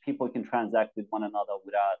which people can transact with one another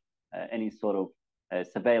without any sort of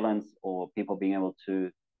surveillance or people being able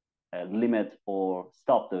to limit or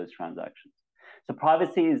stop those transactions. So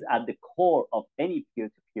privacy is at the core of any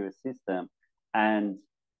peer-to-peer system and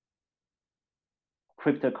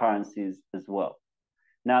cryptocurrencies as well.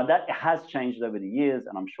 Now, that has changed over the years,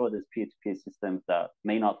 and I'm sure there's peer-to-peer systems that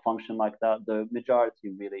may not function like that. The majority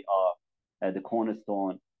really are the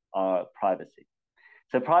cornerstone are privacy.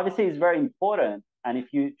 So privacy is very important. And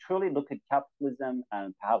if you truly look at capitalism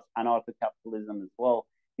and perhaps anarcho-capitalism as well,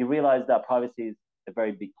 you realize that privacy is a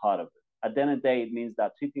very big part of it. At the end of the day, it means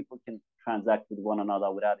that two people can transact with one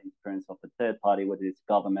another without interference of a third party, whether it's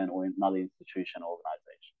government or another institution or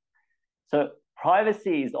organization. So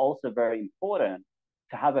privacy is also very important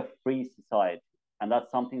to have a free society. And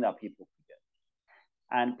that's something that people forget.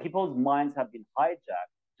 And people's minds have been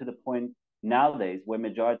hijacked to the point nowadays where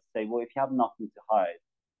majority say, well, if you have nothing to hide,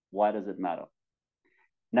 why does it matter?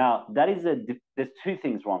 Now, there's two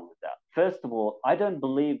things wrong with that. First of all, I don't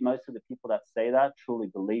believe most of the people that say that truly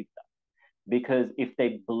believe that. Because if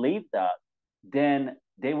they believe that, then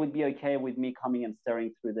they would be okay with me coming and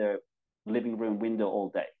staring through their living room window all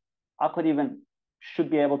day. I should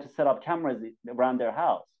be able to set up cameras around their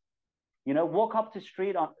house. You know, walk up to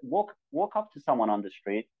someone on the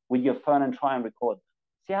street with your phone and try and record them.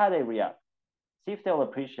 See how they react. See if they'll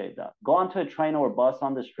appreciate that. Go onto a train or a bus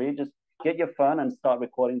on the street, just get your phone and start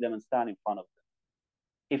recording them and stand in front of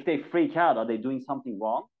them. If they freak out, are they doing something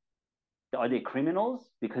wrong? Are they criminals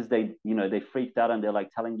because they freaked out and they're like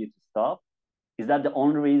telling you to stop? Is that the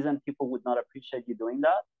only reason people would not appreciate you doing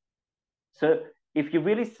that? So if you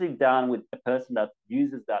really sit down with a person that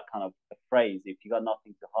uses that kind of a phrase, if you got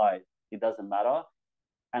nothing to hide, it doesn't matter,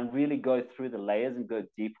 and really go through the layers and go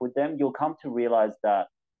deep with them, you'll come to realize that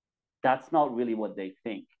that's not really what they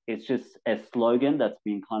think. It's just a slogan that's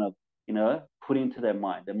been kind of, put into their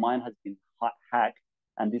mind. Their mind has been hacked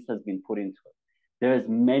and this has been put into it. There's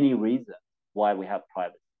many reasons why we have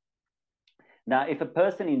privacy. Now, if a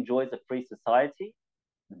person enjoys a free society,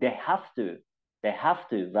 they have to They have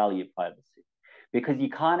to value privacy because you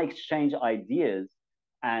can't exchange ideas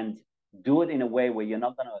and do it in a way where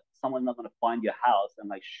someone's not gonna find your house and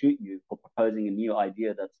like shoot you for proposing a new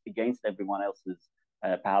idea that's against everyone else's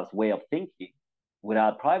perhaps way of thinking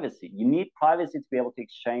without privacy. You need privacy to be able to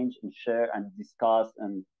exchange and share and discuss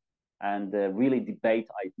and really debate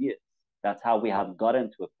ideas. That's how we have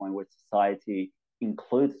gotten to a point where society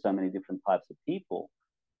includes so many different types of people.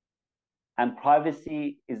 And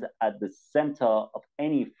privacy is at the center of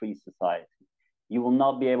any free society. You will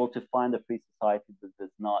not be able to find a free society that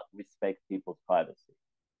does not respect people's privacy.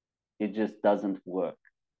 It just doesn't work.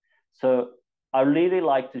 So I really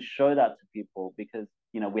like to show that to people because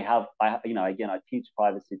again, I teach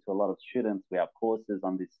privacy to a lot of students. We have courses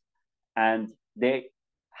on this, and they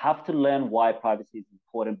have to learn why privacy is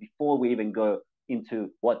important before we even go into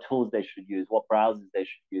what tools they should use, what browsers they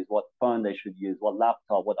should use, what phone they should use, what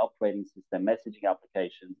laptop, what operating system, messaging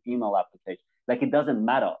applications, email applications. Like it doesn't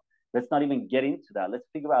matter. Let's not even get into that. Let's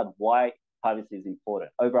figure out why privacy is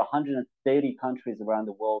important. Over 130 countries around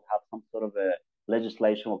the world have some sort of a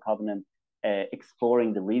legislation or covenant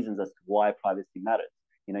exploring the reasons as to why privacy matters.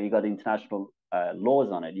 You got the international laws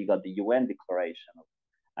on it. You got the UN Declaration,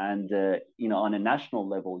 and on a national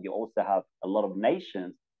level, you also have a lot of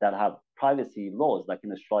nations that have privacy laws. Like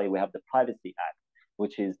in Australia, we have the Privacy Act,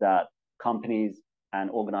 which is that companies and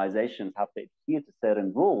organizations have to adhere to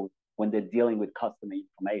certain rules when they're dealing with customer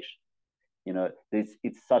information.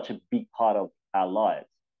 It's such a big part of our lives.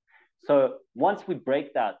 So once we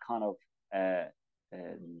break that kind of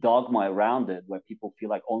dogma around it, where people feel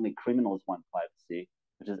like only criminals want privacy,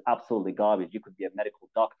 which is absolutely garbage. You could be a medical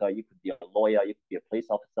doctor, you could be a lawyer, you could be a police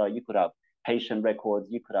officer, you could have patient records,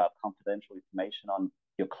 you could have confidential information on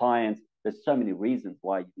your clients. There's so many reasons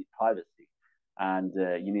why you need privacy, and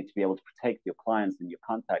you need to be able to protect your clients and your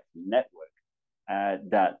contacts and network.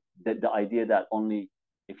 That the idea that only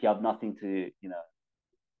if you have nothing to,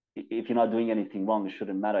 if you're not doing anything wrong, it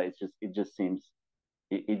shouldn't matter. It's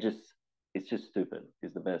just stupid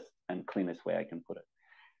is the best and cleanest way I can put it.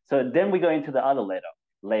 So then we go into the other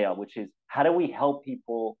layer, which is how do we help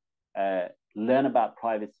people learn about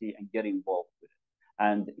privacy and get involved with it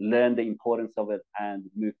and learn the importance of it and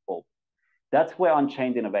move forward. That's where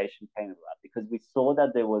Unchained Innovation came about, because we saw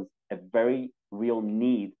that there was a very real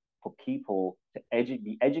need for people to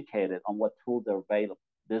be educated on what tools are available.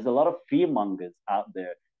 There's a lot of fear mongers out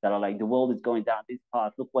there that are like, the world is going down this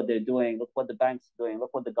path. Look what they're doing. Look what the banks are doing.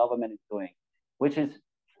 Look what the government is doing, which is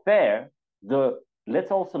fair.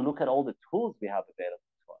 Let's also look at all the tools we have available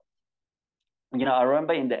to us. I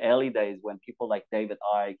remember in the early days when people like David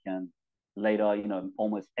Icke and later,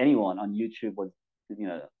 almost anyone on YouTube was,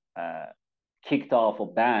 kicked off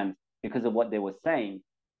or banned because of what they were saying.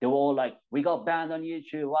 They were all like, we got banned on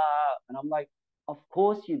YouTube. Wow. And I'm like, of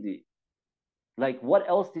course you did. Like, what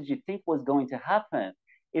else did you think was going to happen?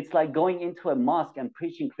 It's like going into a mosque and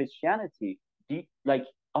preaching Christianity.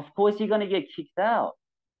 Of course you're going to get kicked out.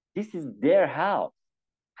 This is their house.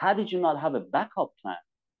 How did you not have a backup plan?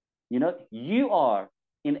 You are,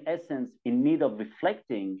 in essence, in need of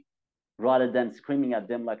reflecting rather than screaming at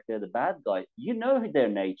them like they're the bad guy. You know their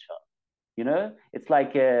nature. It's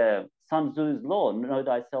like Sun Tzu's law, know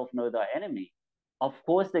thyself, know thy enemy. Of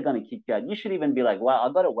course they're going to kick you out. You should even be like, wow,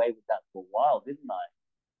 I got away with that for a while, didn't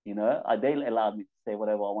I? They allowed me to say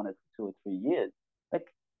whatever I wanted for 2 or 3 years. Like,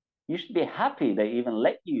 you should be happy they even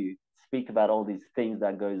let you speak about all these things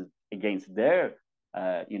that goes against their,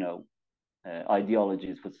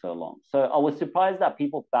 ideologies for so long. So I was surprised that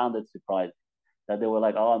people found it surprising that they were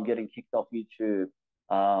like, oh, I'm getting kicked off YouTube.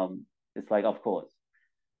 It's like, of course.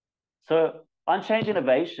 So Unchained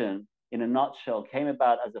Innovation, in a nutshell, came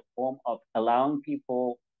about as a form of allowing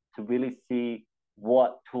people to really see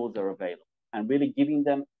what tools are available and really giving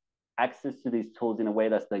them access to these tools in a way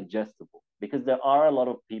that's digestible. Because there are a lot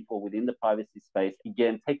of people within the privacy space,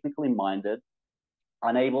 again, technically minded,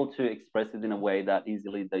 unable to express it in a way that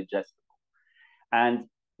easily digestible. And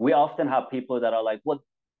we often have people that are like,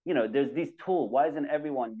 there's this tool. Why isn't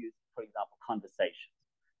everyone using, for example, conversations?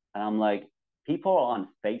 And I'm like, people are on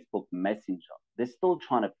Facebook Messenger. They're still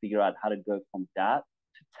trying to figure out how to go from that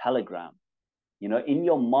to Telegram. In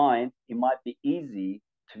your mind, it might be easy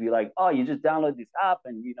to be like, oh, you just download this app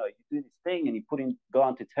and, you do this thing and you go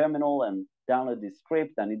onto terminal and download this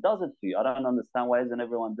script and it does it for you. I don't understand why isn't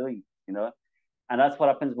everyone doing it, And that's what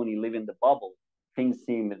happens when you live in the bubble. Things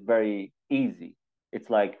seem very easy. It's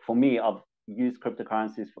like, for me, I've used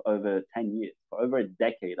cryptocurrencies for over 10 years. For over a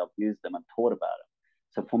decade, I've used them and thought about it.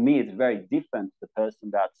 So for me, it's very different to the person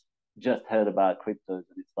that's just heard about cryptos.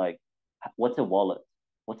 And it's like, what's a wallet?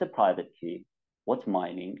 What's a private key? What's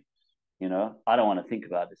mining? I don't want to think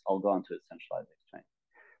about this. I'll go onto a centralized exchange.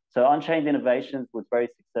 So Unchained Innovations was very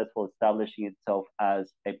successful, establishing itself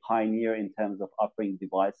as a pioneer in terms of offering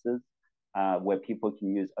devices where people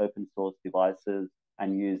can use open source devices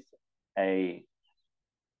and use a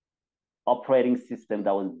operating system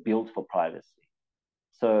that was built for privacy.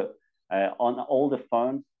 So on all the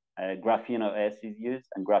phones, Graphene OS is used,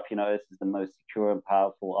 and Graphene OS is the most secure and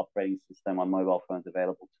powerful operating system on mobile phones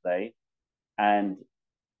available today. And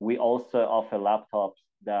we also offer laptops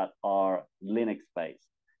that are Linux-based.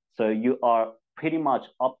 So you are pretty much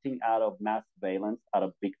opting out of mass surveillance out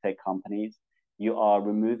of big tech companies. You are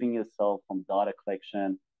removing yourself from data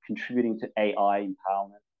collection, contributing to AI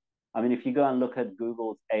empowerment. I mean, if you go and look at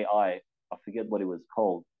Google's AI, I forget what it was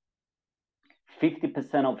called,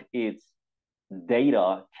 50% of its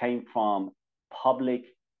data came from publicly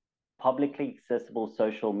accessible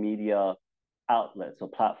social media outlets or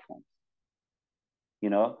platforms.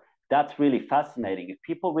 That's really fascinating. If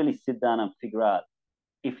people really sit down and figure out,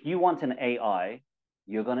 if you want an AI,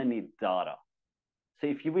 you're going to need data. So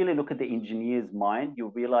if you really look at the engineer's mind,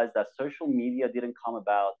 you realize that social media didn't come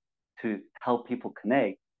about to help people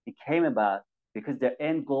connect. It came about because their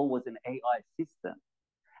end goal was an AI system.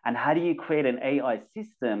 And how do you create an AI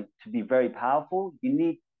system to be very powerful? You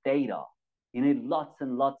need data. You need lots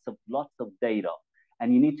and lots of data.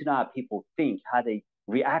 And you need to know how people think, how they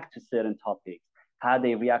react to certain topics, how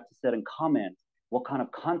they react to certain comments, what kind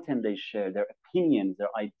of content they share, their opinions, their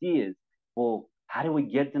ideas. Well, how do we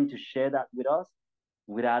get them to share that with us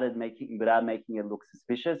without making it look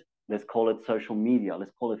suspicious? Let's call it social media.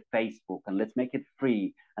 Let's call it Facebook, and let's make it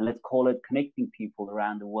free. And let's call it connecting people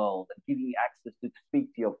around the world and giving you access to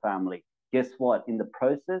speak to your family. Guess what? In the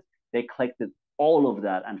process, they collected all of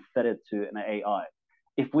that and fed it to an AI.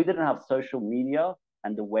 If we didn't have social media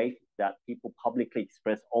and the way that people publicly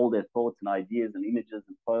express all their thoughts and ideas and images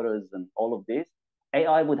and photos and all of this,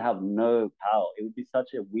 AI would have no power. It would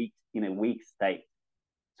be in a weak state.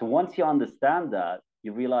 So once you understand that,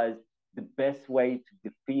 you realize the best way to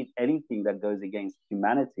defeat anything that goes against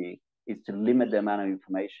humanity is to limit the amount of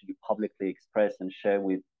information you publicly express and share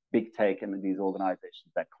with big tech and these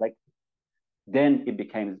organizations that collect it. Then it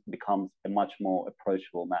becomes a much more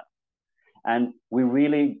approachable matter. And we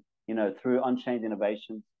really, through Unchained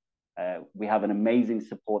Innovations, we have an amazing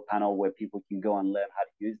support panel where people can go and learn how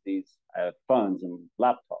to use these phones and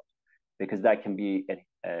laptops, because that can be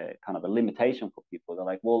a kind of a limitation for people. They're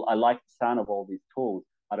like, well, I like the sound of all these tools.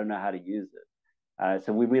 I don't know how to use it.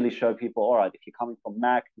 So we really show people, all right, if you're coming from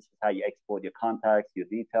Mac, this is how you export your contacts, your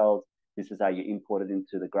details. This is how you import it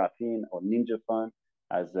into the Graphene or Ninja phone,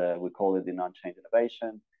 as we call it in Unchained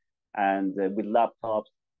Innovation. And with laptops,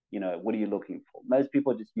 what are you looking for? Most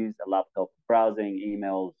people just use a laptop for browsing,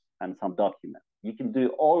 emails, and some documents. You can do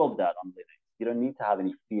all of that on Linux. You don't need to have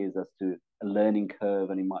any fears as to a learning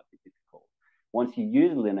curve, and it might be difficult. Once you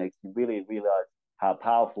use Linux, you really realize how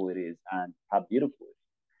powerful it is and how beautiful it is.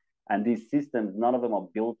 And these systems, none of them are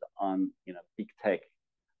built on big tech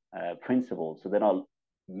principles. So they're not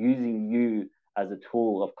using you as a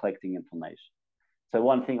tool of collecting information. So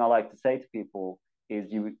one thing I like to say to people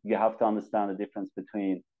is you have to understand the difference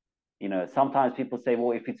between, sometimes people say,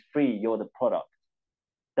 well, if it's free, you're the product.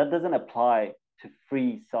 That doesn't apply to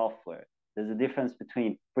free software. There's a difference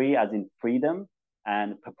between free as in freedom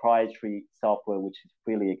and proprietary software, which is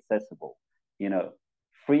freely accessible.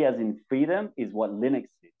 Free as in freedom is what Linux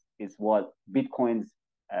is what Bitcoin's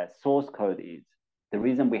source code is. The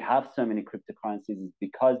reason we have so many cryptocurrencies is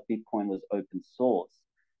because Bitcoin was open source.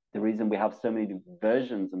 The reason we have so many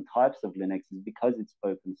versions and types of Linux is because it's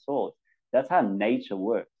open source. That's how nature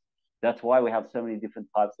works. That's why we have so many different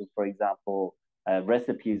types of, for example,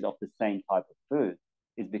 recipes of the same type of food.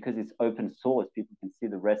 Is because it's open source. People can see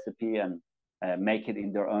the recipe and make it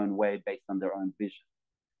in their own way based on their own vision.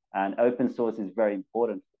 And open source is very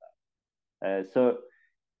important for that. So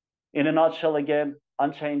in a nutshell, again,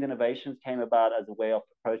 Unchained Innovations came about as a way of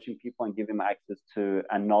approaching people and giving them access to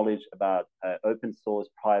and knowledge about open source,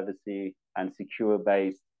 privacy, and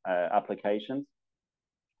secure-based applications.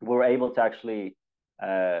 We were able to actually,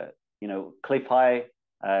 Cliff High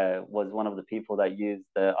was one of the people that used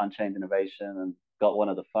Unchained Innovation and got one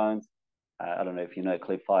of the phones. I don't know if you know,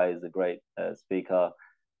 Cliff High is a great speaker,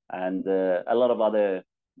 and a lot of other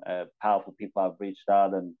powerful people have reached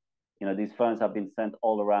out, and these phones have been sent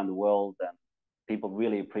all around the world, and people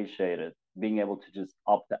really appreciate it, being able to just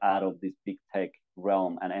opt out of this big tech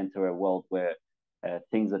realm and enter a world where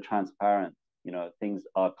things are transparent, things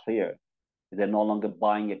are clear. They're no longer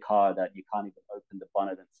buying a car that you can't even open the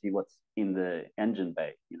bonnet and see what's in the engine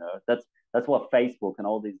bay. That's what Facebook and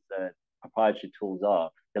all these proprietary tools are,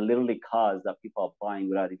 they're literally cars that people are buying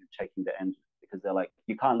without even checking the engine, because they're like,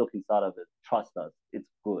 you can't look inside of it. Trust us, it's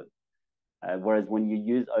good. Whereas when you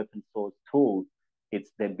use open source tools,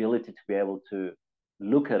 it's the ability to be able to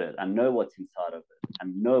look at it and know what's inside of it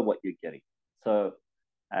and know what you're getting. So,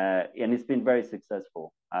 and it's been very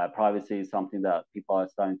successful. Privacy is something that people are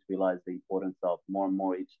starting to realize the importance of more and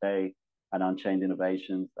more each day. And Unchained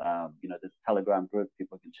Innovations, there's a Telegram group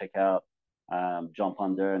people can check out, jump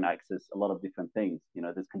on there and access a lot of different things.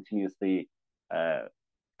 There's continuously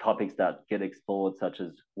topics that get explored, such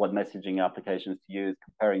as what messaging applications to use,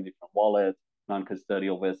 comparing different wallets,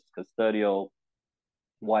 non-custodial versus custodial,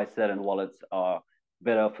 why certain wallets are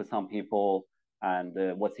better for some people, and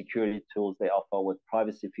what security tools they offer, what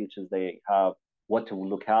privacy features they have, what to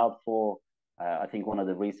look out for. I think one of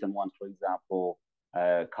the recent ones, for example,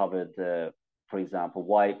 covered, for example,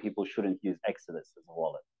 why people shouldn't use Exodus as a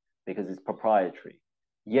wallet, because it's proprietary.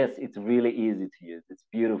 Yes, it's really easy to use. It's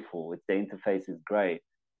beautiful. The interface is great.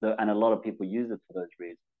 And a lot of people use it for those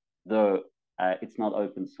reasons, though it's not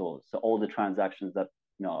open source. So all the transactions that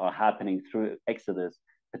are happening through Exodus,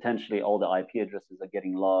 potentially all the IP addresses are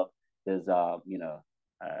getting logged. There's a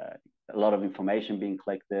lot of information being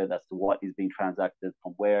collected as to what is being transacted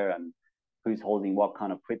from where and who's holding what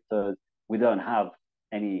kind of cryptos. We don't have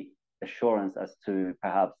any assurance as to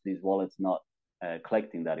perhaps these wallets not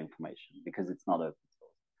collecting that information because it's not open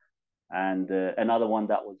source. And another one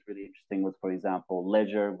that was really interesting was, for example,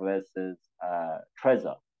 Ledger versus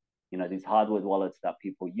Trezor. These hardware wallets that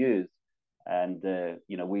people use. And,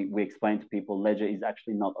 we explain to people Ledger is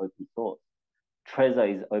actually not open source.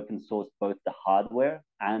 Trezor is open source, both the hardware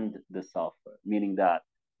and the software, meaning that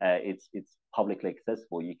it's publicly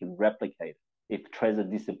accessible. You can replicate it. If Trezor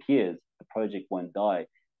disappears, the project won't die.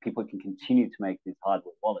 People can continue to make these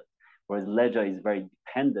hardware wallets. Whereas Ledger is very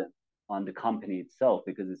dependent on the company itself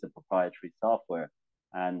because it's a proprietary software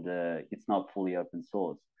and it's not fully open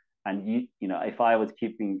source. And if I was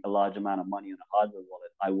keeping a large amount of money in a hardware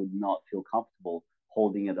wallet, I would not feel comfortable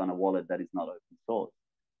holding it on a wallet that is not open source.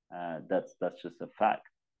 That's just a fact.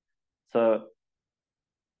 So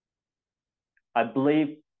I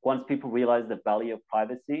believe once people realize the value of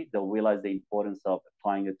privacy, they'll realize the importance of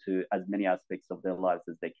applying it to as many aspects of their lives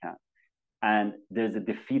as they can. And there's a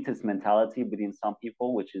defeatist mentality within some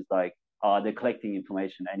people, which is like, they're collecting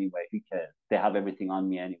information anyway. Who cares? They have everything on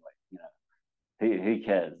me anyway. Who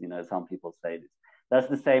cares? Some people say this. That's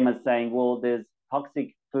the same as saying, well, there's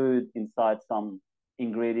toxic food inside some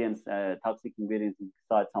ingredients, toxic ingredients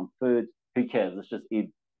inside some food. Who cares? Let's just eat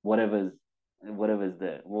whatever's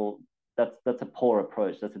there. Well, that's a poor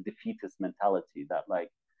approach. That's a defeatist mentality that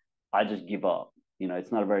I just give up.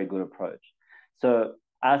 It's not a very good approach. So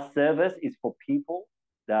our service is for people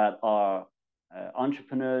that are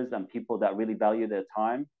entrepreneurs and people that really value their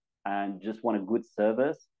time and just want a good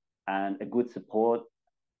service and a good support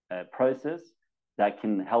process that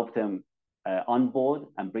can help them onboard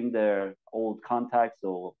and bring their old contacts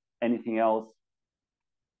or anything else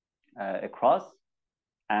across,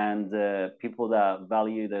 and people that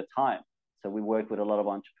value their time. So we work with a lot of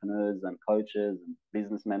entrepreneurs and coaches and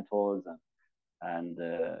business mentors and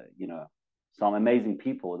some amazing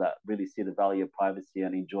people that really see the value of privacy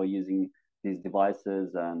and enjoy using these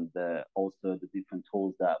devices and also the different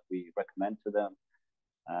tools that we recommend to them.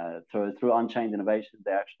 So through Unchained Innovation,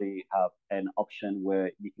 they actually have an option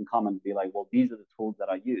where you can come and be like, well, these are the tools that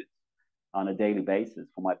I use on a daily basis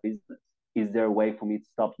for my business. Is there a way for me to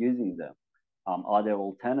stop using them? Are there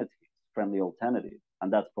alternatives, friendly alternatives?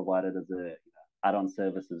 And that's provided as a add-on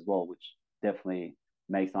service as well, which definitely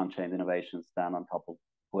makes Unchained Innovation stand on top of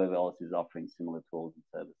whoever else is offering similar tools and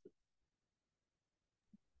services.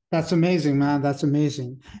 That's amazing, man. That's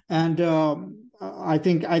amazing. And I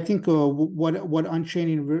think what Unchained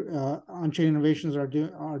Innovations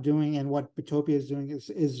are doing and what Bittopia is doing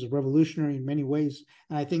is revolutionary in many ways.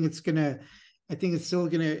 And I think it's still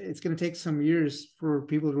gonna take some years for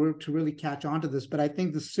people to really catch on to this. But I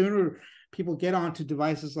think the sooner people get onto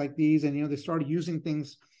devices like these and they start using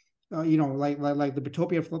things, like the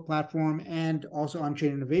Bittopia platform and also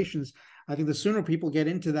Unchained Innovations, I think the sooner people get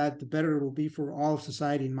into that, the better it will be for all of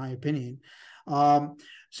society, in my opinion.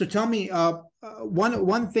 So tell me,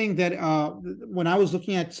 one thing that when I was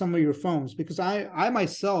looking at some of your phones, because I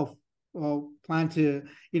myself plan to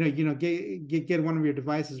get one of your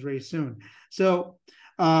devices very soon. So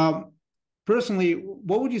personally,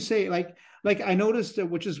 what would you say? Like I noticed,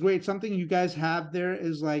 which is great, something you guys have there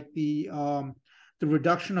is like the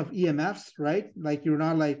reduction of EMFs, right? Like you're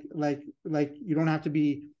not like you don't have to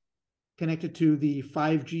be connected to the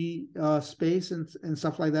 5G space and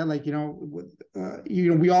stuff like that. Like,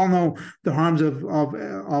 we all know the harms of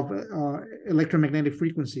electromagnetic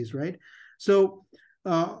frequencies, right? So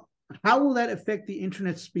how will that affect the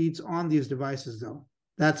internet speeds on these devices, though?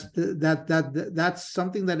 That's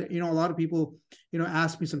something that a lot of people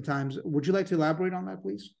ask me sometimes. Would you like to elaborate on that,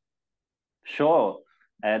 please? Sure.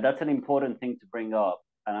 That's an important thing to bring up.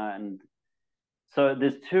 And so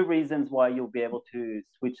there's two reasons why you'll be able to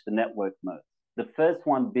switch the network modes. The first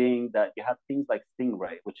one being that you have things like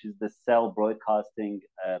Stingray, which is the cell broadcasting,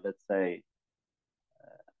 let's say,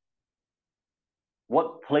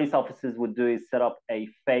 what police officers would do is set up a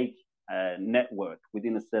fake network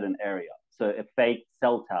within a certain area. So a fake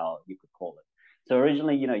cell tower, you could call it. So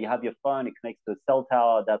originally, you have your phone, it connects to a cell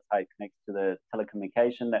tower. That's how it connects to the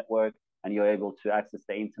telecommunication network, and you're able to access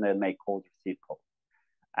the internet, make calls, receive calls.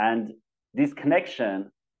 And this connection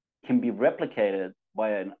can be replicated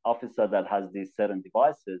by an officer that has these certain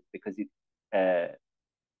devices because it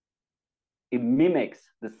mimics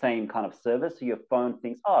the same kind of service. So your phone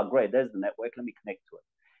thinks, oh, great, there's the network, let me connect to it.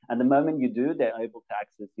 And the moment you do, they're able to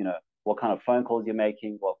access, what kind of phone calls you're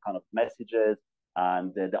making, what kind of messages,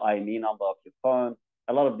 and the IME number of your phone.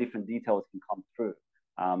 A lot of different details can come through,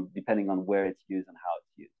 depending on where it's used and how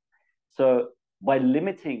it's used. So by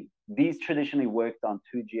limiting, these traditionally worked on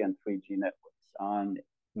 2G and 3G networks. And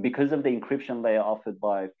because of the encryption layer offered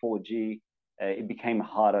by 4G, it became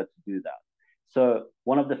harder to do that. So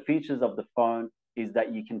one of the features of the phone is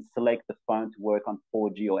that you can select the phone to work on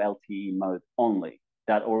 4G or LTE mode only.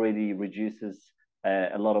 That already reduces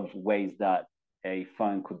a lot of ways that a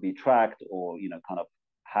phone could be tracked or kind of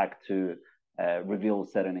hacked to reveal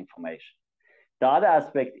certain information. The other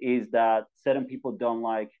aspect is that certain people don't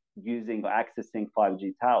like using or accessing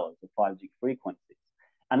 5G towers or 5G frequencies.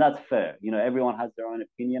 And that's fair. Everyone has their own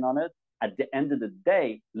opinion on it. At the end of the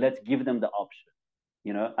day, let's give them the option.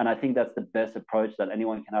 And I think that's the best approach that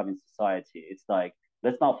anyone can have in society. It's like,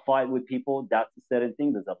 let's not fight with people. That's a certain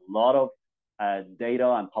thing. There's a lot of data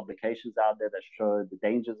and publications out there that show the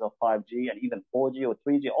dangers of 5G and even 4G or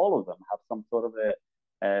 3G. All of them have some sort of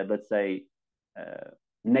let's say,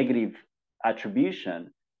 negative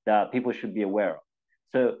attribution that people should be aware of.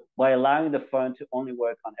 So by allowing the phone to only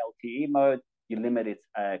work on LTE mode, you limit its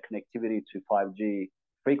connectivity to 5G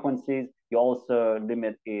frequencies. You also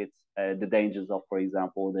limit its the dangers of, for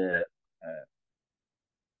example,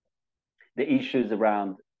 the issues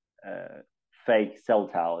around fake cell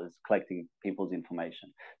towers collecting people's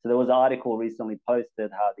information. So there was an article recently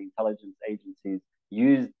posted how the intelligence agencies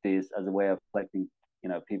used this as a way of collecting,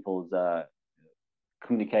 people's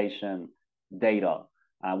communication data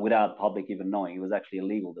without public even knowing. It was actually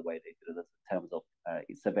illegal the way they did it in terms of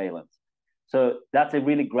surveillance. So that's a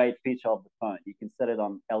really great feature of the phone. You can set it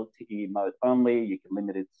on LTE mode only. You can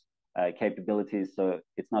limit its capabilities so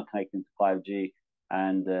it's not connecting to 5G,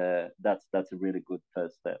 and that's a really good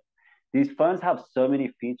first step. These phones have so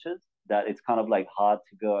many features that it's kind of like hard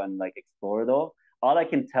to go and like explore it all. All I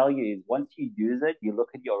can tell you is once you use it, you look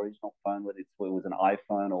at your original phone, whether it was an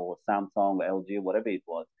iPhone or Samsung or LG or whatever it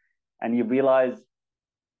was, and you realize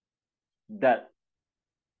that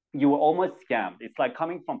you were almost scammed. It's like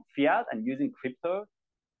coming from fiat and using crypto,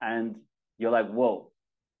 and you're like, whoa,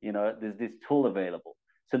 there's this tool available.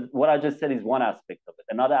 So what I just said is one aspect of it.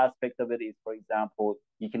 Another aspect of it is, for example,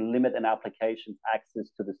 you can limit an application's access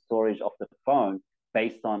to the storage of the phone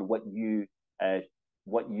based on what you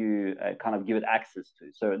kind of give it access to.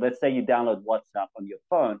 So let's say you download WhatsApp on your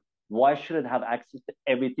phone. Why should it have access to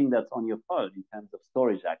everything that's on your phone in terms of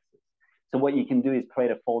storage access? So what you can do is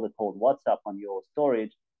create a folder called WhatsApp on your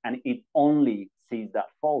storage, and it only sees that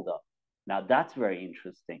folder. Now that's very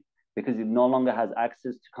interesting because it no longer has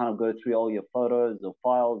access to kind of go through all your photos or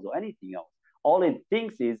files or anything else. All it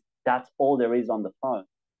thinks is that's all there is on the phone.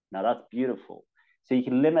 Now that's beautiful. So you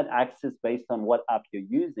can limit access based on what app you're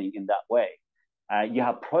using in that way. You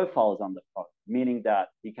have profiles on the phone, meaning that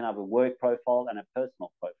you can have a work profile and a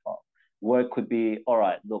personal profile. Work could be, all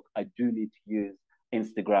right, look, I do need to use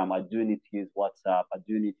Instagram, I do need to use WhatsApp, I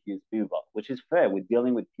do need to use Uber, which is fair. We're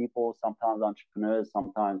dealing with people, sometimes entrepreneurs,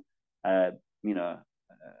 sometimes,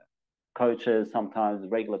 coaches, sometimes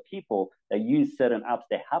regular people that use certain apps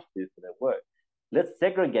they have to for their work. Let's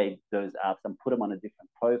segregate those apps and put them on a different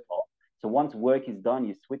profile. So once work is done,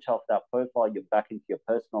 you switch off that profile, you're back into your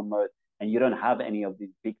personal mode, and you don't have any of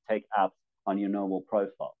these big tech apps on your normal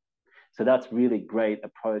profile. So that's really great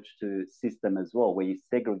approach to system as well, where you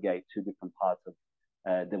segregate two different parts of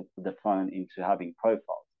the phone into having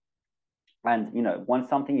profiles. And once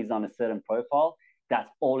something is on a certain profile,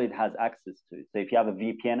 that's all it has access to. So if you have a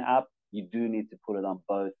VPN app, you do need to put it on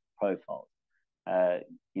both profiles.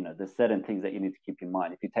 there's certain things that you need to keep in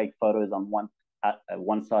mind. If you take photos on one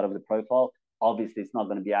side of the profile, obviously it's not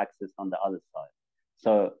going to be accessed on the other side.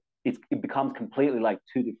 So it becomes completely like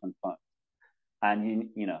two different phones. And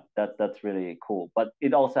that's really cool. But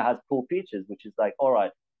it also has cool features, which is like, all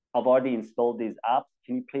right, I've already installed these apps.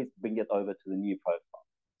 Can you please bring it over to the new profile?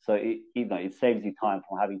 So it saves you time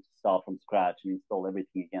from having to start from scratch and install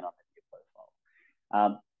everything again on the new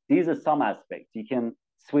profile. These are some aspects. You can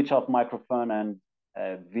switch off microphone and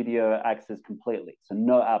video access completely, so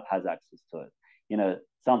no app has access to it.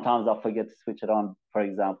 Sometimes I'll forget to switch it on, for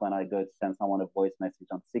example, and I go to send someone a voice message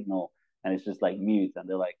on Signal, and it's just like mute, and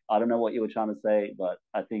they're like, I don't know what you were trying to say, but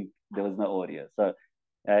I think there was no audio. So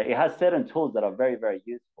it has certain tools that are very, very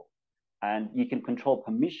useful, and you can control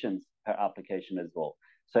permissions per application as well.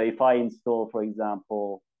 So if I install, for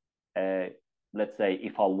example, let's say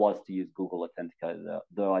if I was to use Google Authenticator,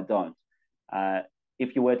 though I don't,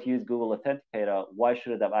 if you were to use Google Authenticator, why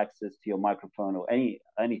should it have access to your microphone or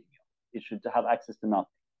anything? It should have access to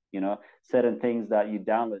nothing. Certain things that you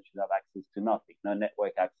download should have access to nothing. No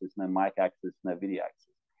network access, no mic access, no video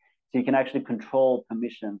access. So you can actually control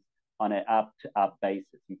permissions on an app-to-app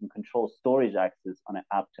basis. You can control storage access on an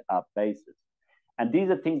app-to-app basis. And these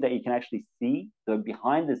are things that you can actually see. So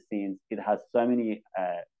behind the scenes, it has so many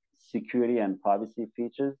security and privacy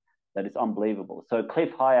features that it's unbelievable. So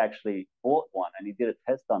Cliff High actually bought one and he did a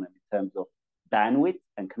test on it in terms of bandwidth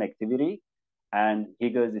and connectivity. And he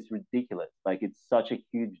goes, it's ridiculous. Like it's such a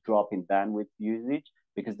huge drop in bandwidth usage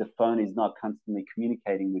because the phone is not constantly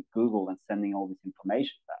communicating with Google and sending all this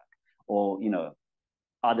information back, or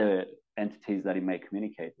other entities that it may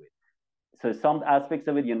communicate with. So some aspects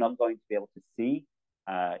of it you're not going to be able to see,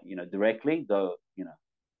 directly, though.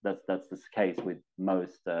 That's the case with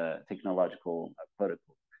most technological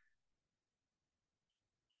protocols.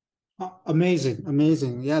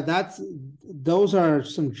 Amazing. Yeah, those are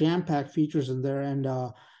some jam-packed features in there, and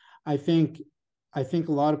I think I think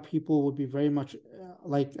a lot of people would be very much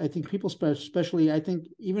I think people, especially I think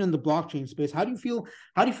even in the blockchain space. How do you feel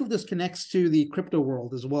this connects to the crypto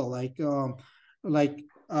world as well? Like are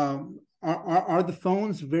the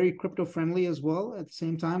phones very crypto friendly as well at the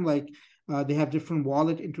same time? They have different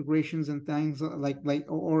wallet integrations and things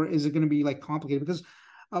or is it going to be like complicated? Because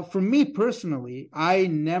for me personally, I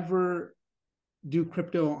never do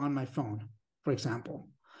crypto on my phone, for example.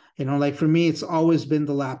 Like for me, it's always been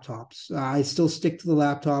the laptops. I still stick to the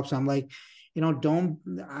laptops. I'm like, don't.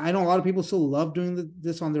 I know a lot of people still love doing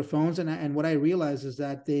this on their phones, and what I realize is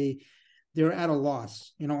that they're at a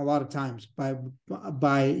loss, a lot of times by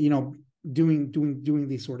doing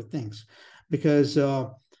these sort of things, because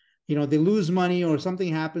they lose money or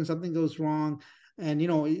something happens, something goes wrong, and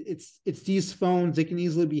it's these phones, they can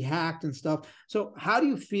easily be hacked and stuff. So how do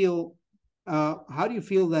you feel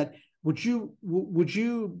that would you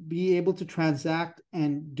be able to transact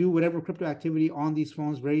and do whatever crypto activity on these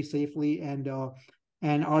phones very safely, and are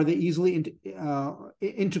they easily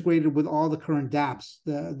integrated with all the current dApps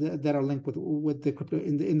that are linked with the crypto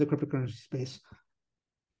in the cryptocurrency space?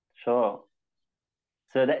 Sure.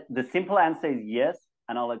 So the simple answer is yes,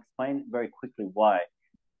 and I'll explain very quickly why.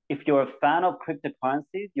 If you're a fan of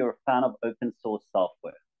cryptocurrencies, you're a fan of open source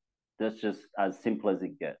software. That's just as simple as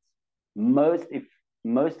it gets.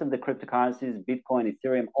 Most of the cryptocurrencies, Bitcoin,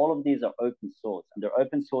 Ethereum, all of these are open source, and they're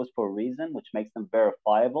open source for a reason, which makes them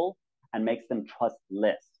verifiable and makes them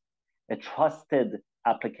trustless. A trusted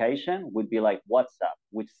application would be like WhatsApp,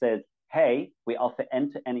 which says, hey, we offer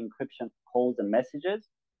end-to-end encryption for calls and messages,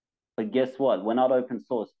 but guess what? We're not open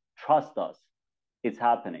source. Trust us. It's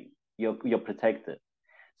happening. You're protected.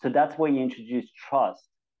 So that's where you introduce trust.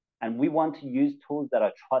 And we want to use tools that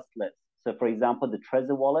are trustless. So for example, the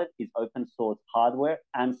Trezor wallet is open source hardware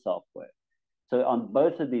and software. So on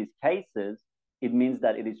both of these cases, it means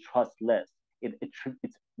that it is trustless.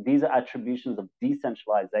 These are attributions of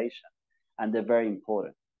decentralization, and they're very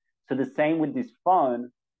important. So the same with this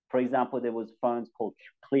phone. For example, there was phones called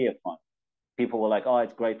Clear phone. People were like, oh,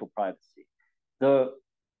 it's great for privacy. So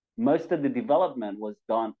most of the development was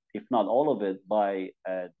done, if not all of it, by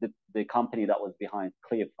the company that was behind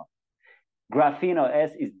ClearPhone. Graphene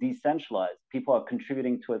OS is decentralized. People are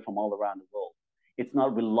contributing to it from all around the world. It's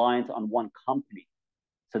not reliant on one company.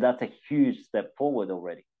 So that's a huge step forward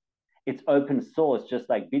already. It's open source, just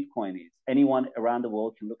like Bitcoin is. Anyone around the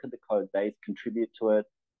world can look at the code base, contribute to it,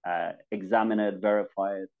 examine it,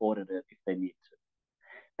 verify it, audit it if they need to.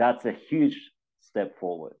 That's a huge step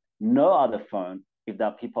forward. No other phone, if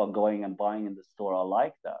that people are going and buying in the store, are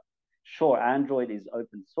like that. Sure, Android is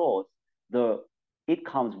open source, though it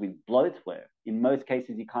comes with bloatware. In most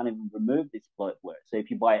cases, you can't even remove this bloatware. So if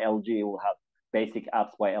you buy LG, it will have basic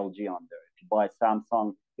apps by LG on there. If you buy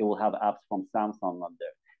Samsung, it will have apps from Samsung on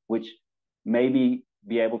there, which maybe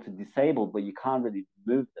be able to disable, but you can't really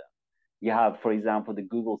remove them. You have, for example, the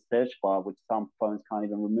Google search bar, which some phones can't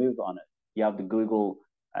even remove on it. You have the Google,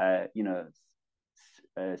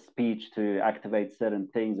 speech to activate certain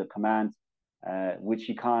things or commands, which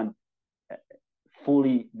you can't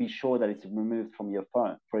fully be sure that it's removed from your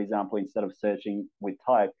phone. For example, instead of searching with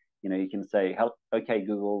type, you can say, okay,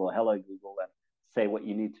 Google, or hello, Google, and say what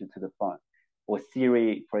you need to the phone. Or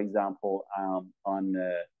Siri, for example, on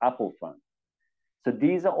Apple phone. So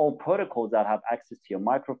these are all protocols that have access to your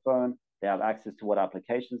microphone. They have access to what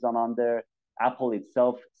applications are on there. Apple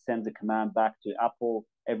itself sends a command back to Apple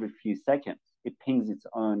every few seconds. It pings its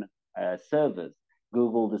own servers.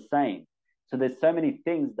 Google the same. So there's so many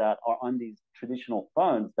things that are on these traditional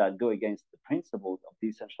phones that go against the principles of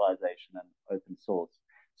decentralization and open source.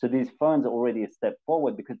 So these phones are already a step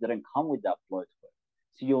forward because they don't come with that bloatware.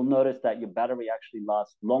 So you'll notice that your battery actually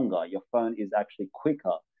lasts longer. Your phone is actually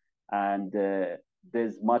quicker, and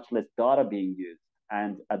there's much less data being used.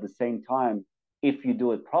 And at the same time, if you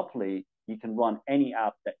do it properly, you can run any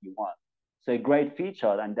app that you want. So a great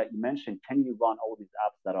feature, and that you mentioned, can you run all these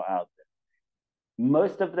apps that are out there?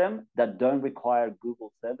 Most of them that don't require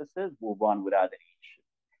Google services will run without any issue.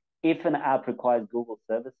 If an app requires Google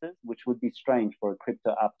services, which would be strange for a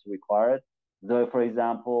crypto app to require it, though, for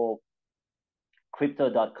example,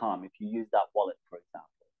 crypto.com, if you use that wallet, for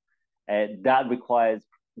example, that requires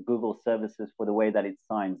Google services for the way that it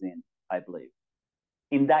signs in, I believe.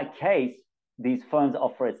 In that case, these phones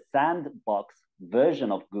offer a sandbox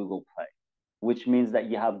version of Google Play, which means that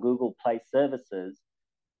you have Google Play services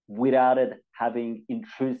without it having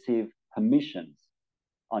intrusive permissions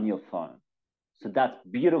on your phone. So that's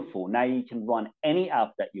beautiful. Now you can run any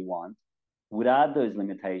app that you want without those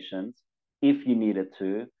limitations if you needed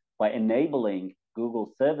to, by enabling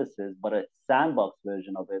Google services, but a sandbox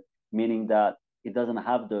version of it, meaning that it doesn't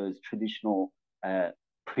have those traditional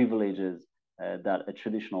privileges that a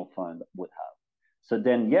traditional phone would have. So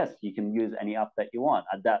then, yes, you can use any app that you want.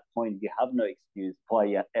 At that point, you have no excuse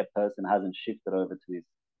why a person hasn't shifted over to this,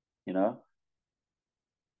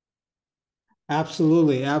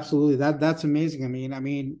 Absolutely, absolutely. That's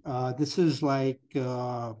amazing. This is like,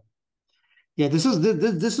 this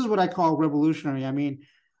is what I call revolutionary.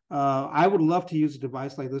 I would love to use a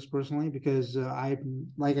device like this personally because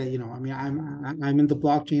I'm in the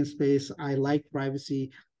blockchain space. I like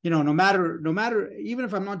privacy. No matter, even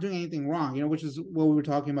if I'm not doing anything wrong, which is what we were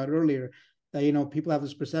talking about earlier, that people have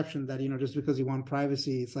this perception that just because you want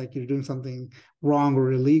privacy, it's like you're doing something wrong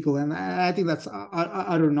or illegal, and I think that's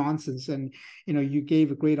utter nonsense. And you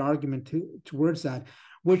gave a great argument towards that,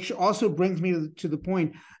 which also brings me to the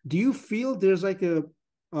point. Do you feel there's like a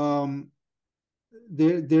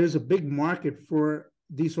there's a big market for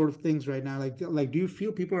these sort of things right now? Like do you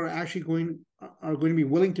feel people are actually going to be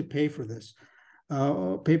willing to pay for this,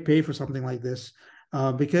 pay for something like this?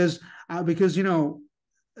 Because a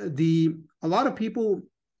lot of people,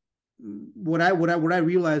 what I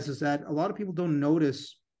realize is that a lot of people don't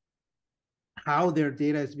notice how their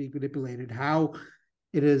data is being manipulated, how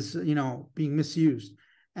it is being misused.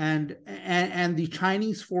 And the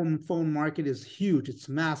Chinese phone market is huge. It's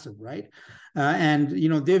massive, right? And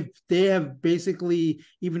they have basically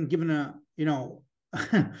even given a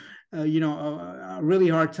really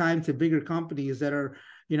hard time to bigger companies that are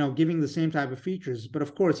giving the same type of features. But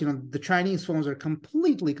of course, the Chinese phones are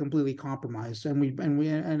completely compromised,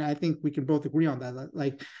 and I think we can both agree on that.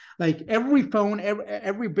 Like every phone,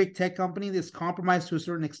 every big tech company is compromised to a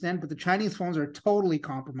certain extent, but the Chinese phones are totally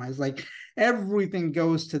compromised. Like everything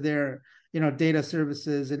goes to their data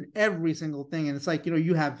services and every single thing, and it's like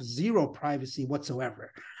you have zero privacy whatsoever,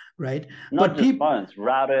 right? Not just phones,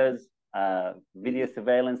 routers, video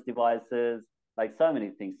surveillance devices, like so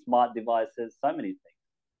many things, smart devices, so many things.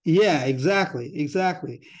 Yeah, exactly.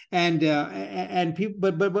 And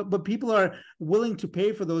people, but people are willing to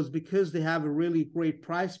pay for those because they have a really great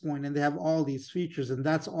price point and they have all these features, and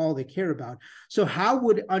that's all they care about. So how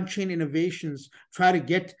would Unchained Innovations try to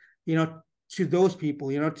get to those people,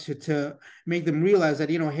 to make them realize that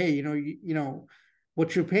hey,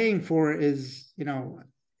 what you're paying for is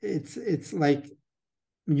it's like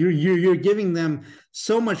you're giving them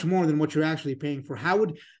so much more than what you're actually paying for. How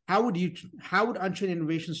would Unchained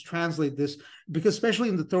Innovations translate this? Because especially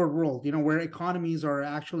in the third world, where economies are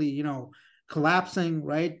actually collapsing,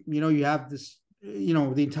 right? You have this,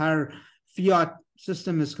 the entire fiat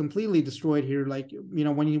system is completely destroyed here. Like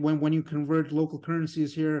when you convert local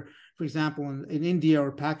currencies here, for example, in India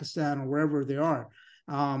or Pakistan or wherever they are,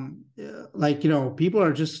 people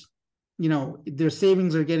are just their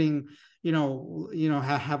savings are getting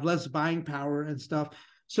have less buying power and stuff.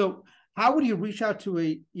 So how would you reach out to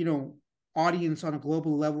a audience on a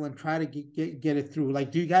global level and try to get it through?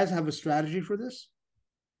 Like, do you guys have a strategy for this?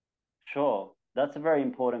 Sure. That's a very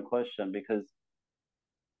important question because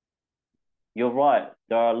you're right.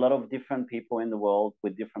 There are a lot of different people in the world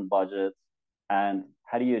with different budgets. And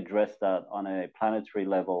how do you address that on a planetary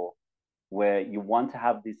level where you want to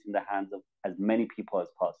have this in the hands of as many people as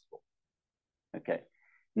possible? Okay.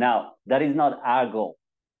 Now, that is not our goal.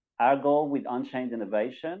 Our goal with Unchained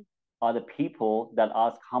Innovation are the people that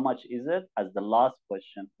ask how much is it as the last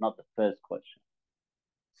question, not the first question.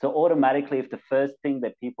 So automatically, if the first thing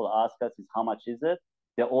that people ask us is how much is it,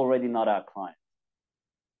 they're already not our client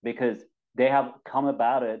because they have come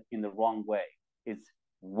about it in the wrong way. It's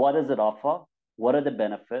what does it offer? What are the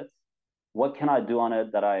benefits? What can I do on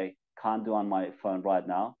it that I can't do on my phone right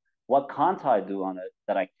now? What can't I do on it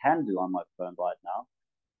that I can do on my phone right now?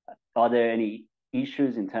 Are there any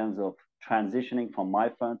issues in terms of transitioning from my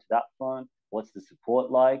phone to that phone? What's the support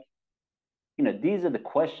like? These are the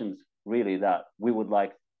questions really that we would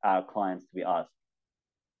like our clients to be asked.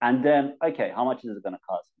 And then, okay, how much is it going to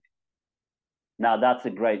cost me? Now that's a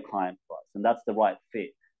great client for us, and that's the right fit.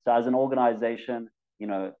 So as an organization,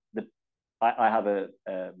 I have a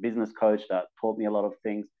business coach that taught me a lot of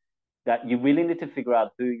things that you really need to figure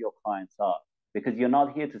out who your clients are because you're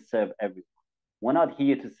not here to serve everyone. We're not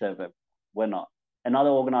here to serve everyone. We're not. Another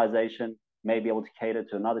organization may be able to cater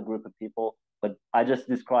to another group of people, but I just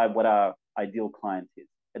described what our ideal client is.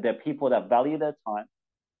 They're people that value their time,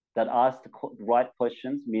 that ask the right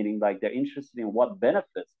questions, meaning like they're interested in what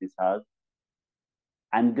benefits this has,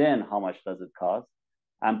 and then how much does it cost,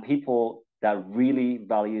 and people that really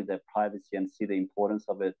value their privacy and see the importance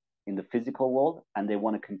of it in the physical world, and they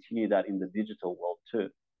want to continue that in the digital world too.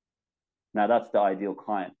 Now that's the ideal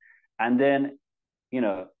client. And then,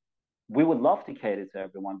 we would love to cater to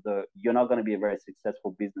everyone, though you're not going to be a very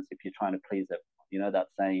successful business if you're trying to please everyone. That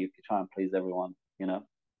saying, if you try and please everyone.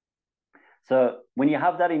 So when you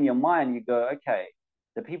have that in your mind, you go, okay,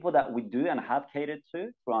 the people that we do and have catered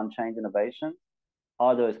to through Unchained Innovation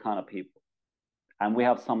are those kind of people. And we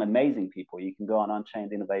have some amazing people. You can go on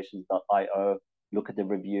unchainedinnovations.io, look at the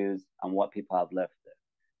reviews and what people have left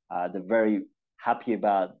there. They're very happy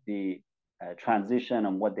about the transition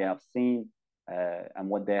and what they have seen and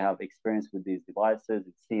what they have experienced with these devices.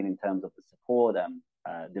 It's seen in terms of the support and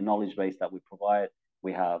the knowledge base that we provide.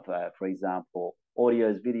 We have, for example,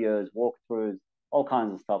 audios, videos, walkthroughs, all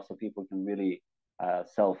kinds of stuff so people can really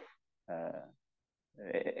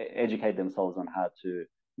educate themselves on how to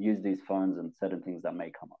use these phones and certain things that may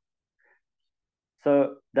come up.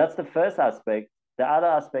 So that's the first aspect. The other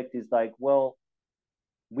aspect is like, well,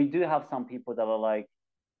 we do have some people that are like,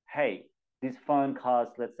 hey, this phone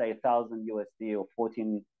costs, let's say, 1,000 USD or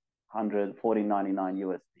 1,400, 1,499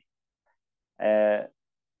 USD.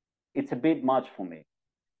 It's a bit much for me.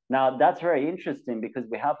 Now, that's very interesting because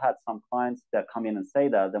we have had some clients that come in and say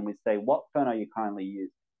that. Then we say, what phone are you currently using?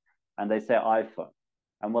 And they say iPhone.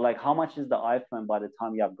 And we're like, how much is the iPhone by the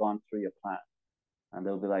time you have gone through your plan? And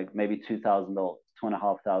they'll be like, maybe $2,000,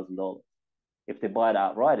 $2,500. If they buy it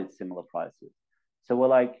outright, it's similar prices. So we're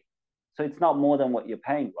like, so it's not more than what you're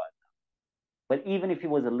paying right now. But even if it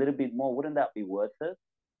was a little bit more, wouldn't that be worth it?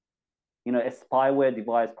 A spyware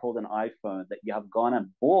device called an iPhone that you have gone and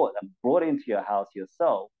brought into your house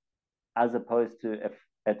yourself, as opposed to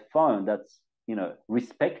a phone that's,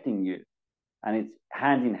 respecting you. And it's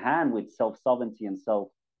hand in hand with self-sovereignty and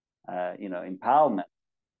empowerment.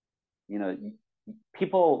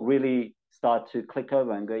 People really start to click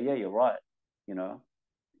over and go, yeah, you're right.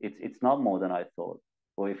 It's not more than I thought.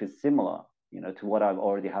 Or if it's similar, to what I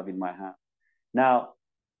already have in my hand. Now,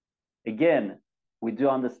 again, we do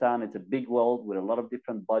understand it's a big world with a lot of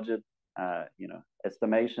different budget,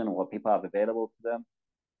 estimation of what people have available to them.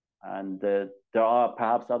 And there are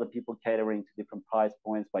perhaps other people catering to different price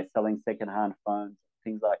points by selling secondhand phones,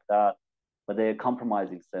 things like that, but they're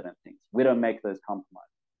compromising certain things. We don't make those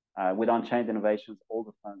compromises. With Unchained Innovations, all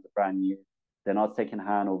the phones are brand new. They're not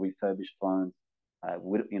secondhand or refurbished phones.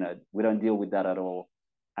 We don't deal with that at all.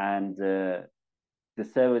 And the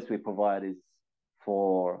service we provide is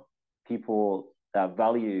for people that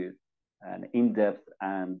value an in-depth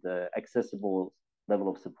and accessible level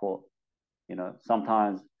of support.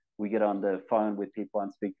 Sometimes we get on the phone with people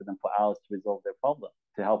and speak to them for hours to resolve their problem,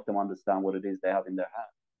 to help them understand what it is they have in their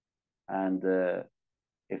hand. And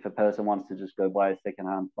if a person wants to just go buy a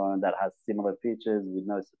secondhand phone that has similar features with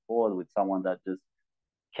no support, with someone that just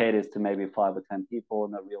caters to maybe 5 or 10 people,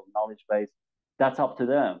 no real knowledge base, that's up to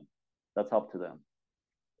them. That's up to them.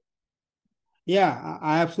 Yeah,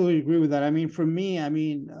 I absolutely agree with that. I mean, for me, I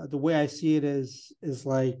mean, the way I see it is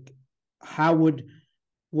like, how would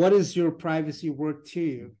what is your privacy worth to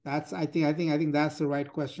you? That's I think that's the right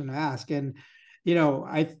question to ask. And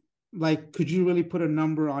I like, could you really put a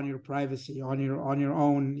number on your privacy, on your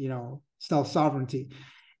own, self sovereignty?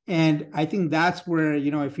 And I think that's where,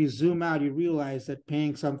 if you zoom out, you realize that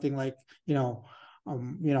paying something like,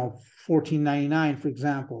 14.99, for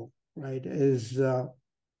example, right, is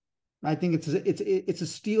I think it's a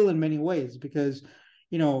steal in many ways, because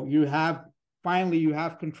you have finally you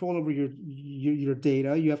have control over your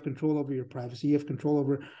data, you have control over your privacy, you have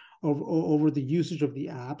control over the usage of the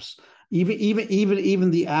apps,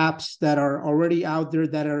 even the apps that are already out there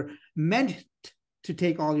that are meant to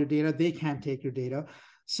take all your data, they can't take your data.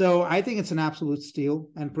 So I think it's an absolute steal,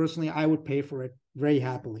 and personally I would pay for it very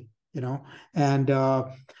happily, and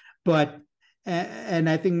but and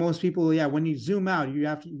I think most people, yeah, when you zoom out,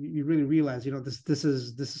 you really realize, this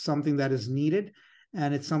is something that is needed,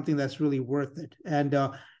 and it's something that's really worth it. And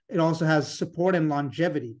it also has support and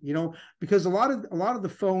longevity, because a lot of the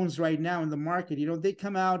phones right now in the market, they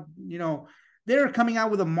come out, they're coming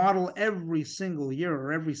out with a model every single year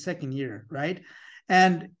or every second year, right?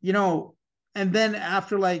 And and then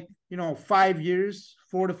after, like, 5 years,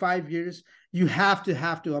 4 to 5 years, you have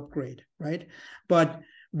to upgrade, right? But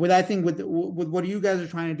what I think with what you guys are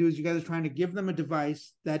trying to do is, you guys are trying to give them a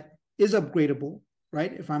device that is upgradable,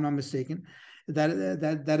 right? If I'm not mistaken, that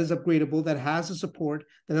is upgradable, that has the support,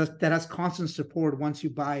 that has constant support once you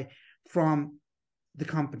buy from the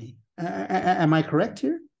company. Am I correct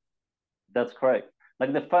here? That's correct.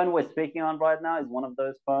 Like the phone we're speaking on right now is one of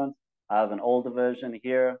those phones. I have an older version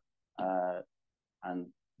here, uh, and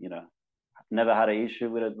I've never had an issue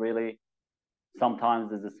with it really.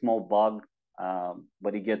 Sometimes there's a small bug,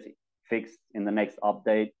 but it gets fixed in the next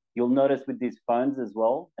update. You'll notice with these phones as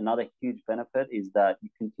well, another huge benefit is that you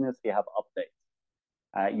continuously have updates.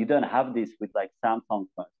 You don't have this with like Samsung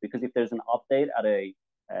phones, because if there's an update at a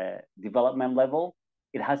development level,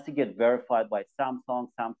 it has to get verified by Samsung.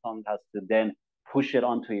 Samsung has to then push it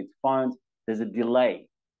onto its phones. There's a delay.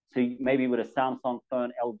 So maybe with a Samsung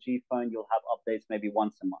phone, LG phone, you'll have updates maybe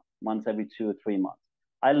once a month, once every 2 or 3 months.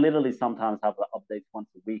 I literally sometimes have the updates once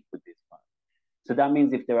a week with this phone. So that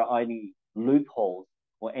means if there are any loopholes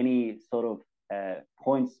or any sort of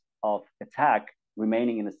points of attack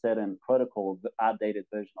remaining in a certain protocol, the outdated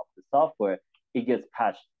version of the software, it gets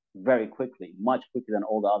patched very quickly, much quicker than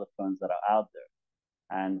all the other phones that are out there.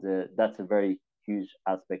 And that's a very huge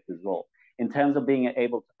aspect as well. In terms of being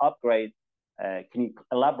able to upgrade, can you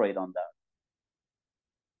elaborate on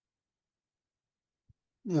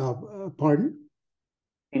that? Pardon?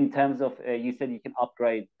 In terms of, you said you can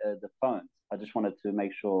upgrade the phones. I just wanted to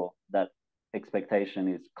make sure that expectation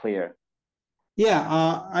is clear. Yeah,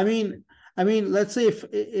 let's say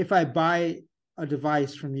if I buy a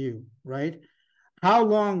device from you, right? How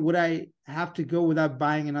long would I have to go without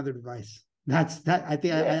buying another device? That's that.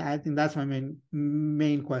 Yeah, I think that's my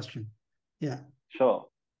main question. Yeah. sure.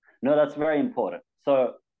 No, that's very important.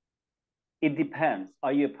 So it depends.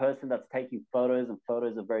 Are you a person that's taking photos and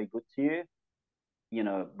photos are very good to you?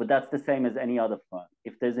 But that's the same as any other phone.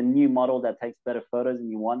 If there's a new model that takes better photos and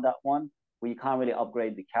you want that one, well, you can't really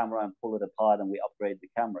upgrade the camera and pull it apart and we upgrade the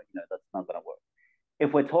camera. That's not going to work.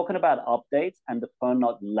 If we're talking about updates and the phone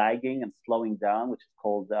not lagging and slowing down, which is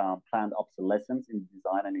called planned obsolescence in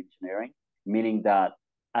design and engineering, meaning that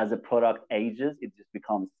as a product ages, it just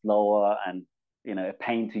becomes slower and a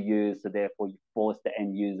pain to use. So therefore, you force the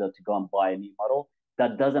end user to go and buy a new model.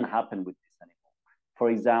 That doesn't happen with this anymore. For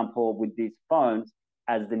example, with these phones,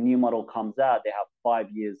 as the new model comes out, they have 5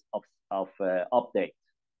 years of updates,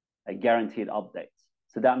 guaranteed updates.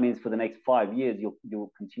 So that means for the next 5 years,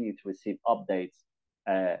 you'll continue to receive updates,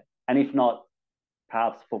 and if not,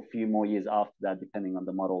 perhaps for a few more years after that, depending on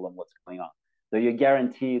the model and what's going on. So you're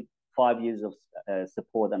guaranteed 5 years of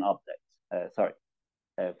support and updates.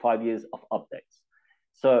 5 years of updates.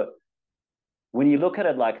 So when you look at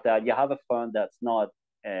it like that, you have a phone that's not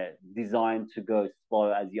designed to go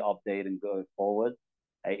slow as you update and go forward.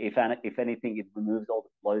 If anything, it removes all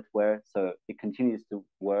the bloatware, so it continues to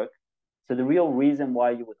work. So the real reason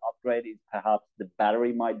why you would upgrade is perhaps the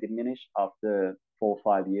battery might diminish after 4 or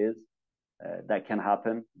 5 years. That can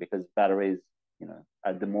happen because batteries,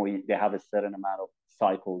 the more they have a certain amount of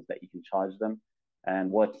cycles that you can charge them.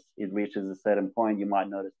 And once it reaches a certain point, you might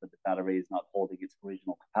notice that the battery is not holding its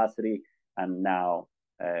original capacity. And now,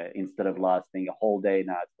 instead of lasting a whole day,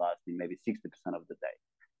 now it's lasting maybe 60% of the day.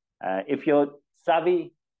 If you're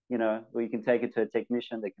savvy, or you can take it to a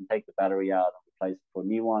technician, they can take the battery out and replace it for a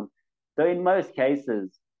new one. So in most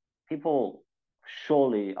cases, people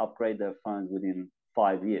surely upgrade their phones within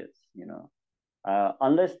 5 years,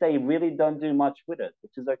 unless they really don't do much with it,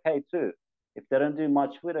 which is okay too. If they don't do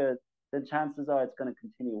much with it, then chances are it's going to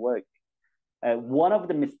continue working. One of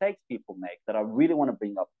the mistakes people make that I really want to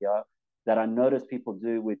bring up here that I notice people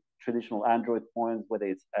do with traditional Android phones, whether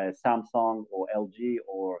it's Samsung or LG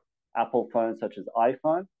or Apple phones such as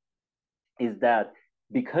iPhone, is that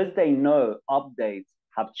because they know updates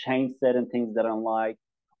have changed certain things they don't like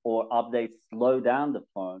or updates slow down the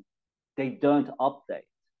phone, they don't update.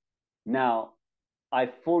 Now,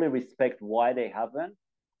 I fully respect why they haven't.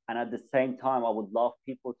 And at the same time, I would love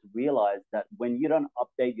people to realize that when you don't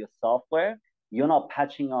update your software, you're not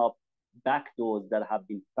patching up backdoors that have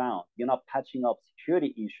been found. You're not patching up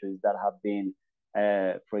security issues that have been,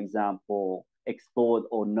 for example, explored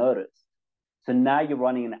or noticed. So now you're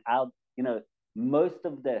running an out, most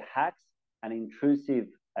of the hacks and intrusive,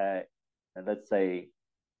 let's say,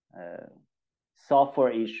 uh,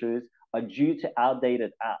 software issues are due to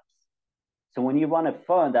outdated apps. So when you run a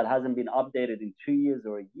phone that hasn't been updated in 2 years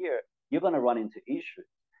or a year, you're going to run into issues.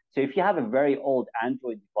 So if you have a very old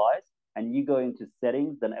Android device and you go into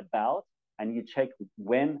settings and about, and you check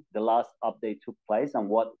when the last update took place and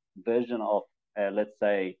what version of, let's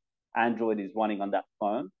say, Android is running on that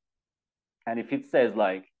phone. And if it says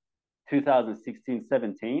like 2016,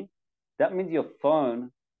 17, that means your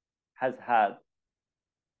phone has had,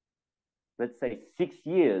 let's say, 6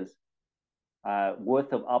 years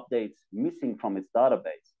worth of updates missing from its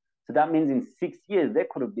database. So that means in 6 years, there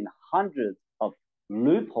could have been hundreds of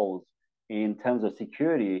loopholes in terms of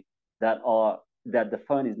security that the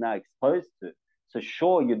phone is now exposed to. So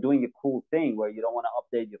sure, you're doing a cool thing where you don't want to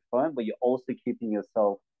update your phone, but you're also keeping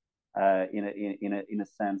yourself in a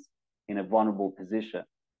sense in a vulnerable position.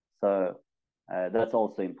 So that's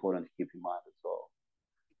also important to keep in mind as well.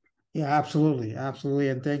 Yeah, absolutely, absolutely,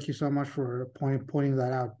 and thank you so much for pointing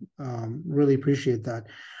that out. Really appreciate that.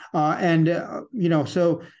 And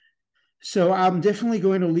so I'm definitely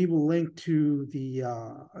going to leave a link to the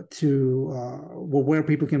well, where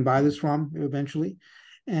people can buy this from eventually,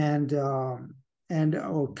 and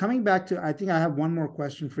coming back to, I think I have one more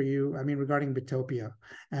question for you. I mean, regarding Bittopia,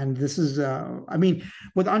 and this is, I mean,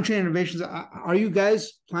 with Unchained Innovations, are you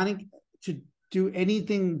guys planning to do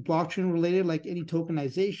anything blockchain related, like any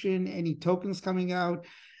tokenization, any tokens coming out,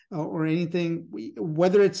 or anything,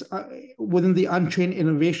 whether it's within the Unchained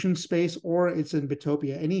Innovation space or it's in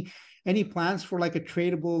Bittopia? Any plans for like a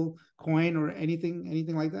tradable coin or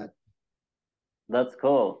anything like that? That's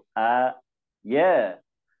cool. Yeah.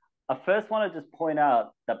 I first want to just point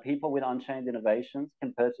out that people with Unchained Innovations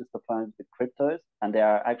can purchase the phones with cryptos, and they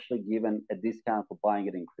are actually given a discount for buying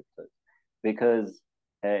it in cryptos because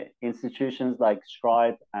institutions like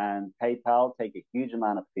Stripe and PayPal take a huge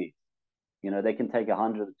amount of fees. They can take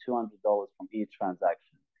 $100 to $200 from each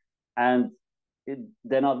transaction, and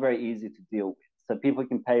they're not very easy to deal with. So people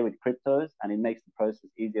can pay with cryptos, and it makes the process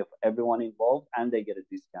easier for everyone involved, and they get a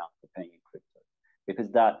discount for paying in cryptos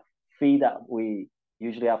because that fee that we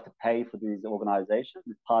usually have to pay for these organizations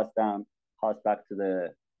is passed back to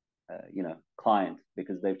the client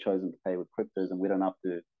because they've chosen to pay with cryptos, and we don't have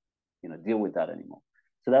to deal with that anymore.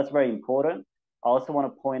 So that's very important. I also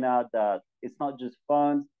want to point out that it's not just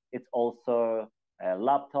phones; it's also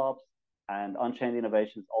laptops, and Unchained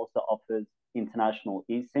Innovations also offers international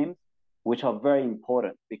eSIMs, which are very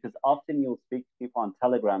important because often you'll speak to people on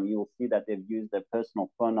Telegram, you'll see that they've used their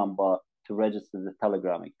personal phone number to register the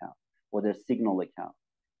Telegram account or their Signal account.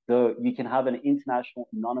 So you can have an international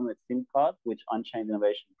anonymous SIM card, which Unchained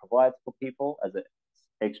Innovation provides for people as an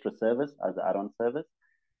extra service, as an add-on service,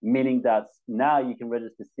 meaning that now you can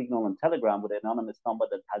register Signal and Telegram with an anonymous number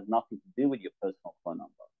that has nothing to do with your personal phone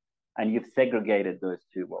number. And you've segregated those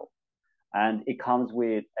two roles. And it comes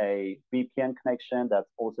with a VPN connection that's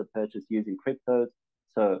also purchased using cryptos.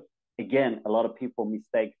 So again, a lot of people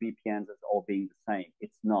mistake VPNs as all being the same.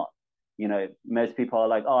 It's not. Most people are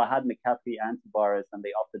like, oh, I had McAfee antivirus and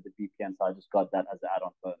they offered the VPN, so I just got that as an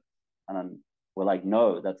add-on bonus. And then we're like,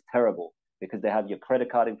 no, that's terrible because they have your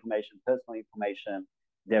credit card information, personal information.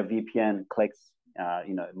 Their VPN collects,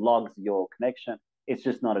 logs your connection. It's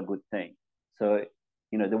just not a good thing. So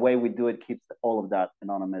the way we do it keeps all of that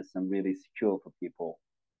anonymous and really secure for people.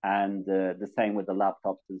 And the same with the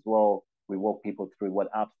laptops as well. We walk people through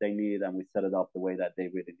what apps they need and we set it up the way that they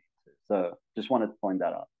really need to. So just wanted to point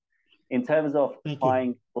that out. In terms of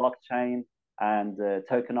applying blockchain and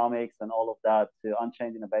tokenomics and all of that to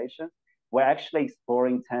Unchained Innovations, we're actually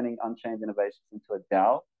exploring turning Unchained Innovations into a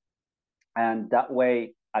DAO. And that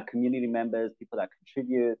way, our community members, people that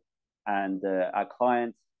contribute, and our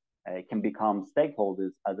clients can become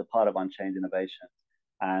stakeholders as a part of Unchained Innovations.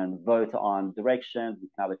 and vote on directions. We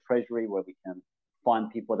can have a treasury where we can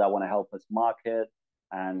fund people that want to help us market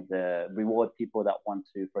and reward people that want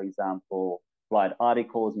to, for example, write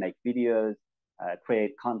articles, make videos,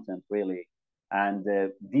 create content really, and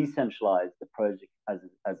decentralize the project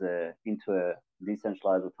into a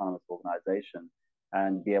decentralized autonomous organization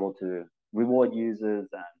and be able to reward users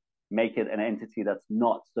and make it an entity that's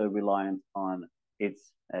not so reliant on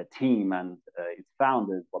its team and its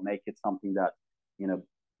founders, but make it something that, you know,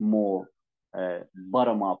 more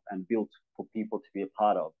bottom up and built for people to be a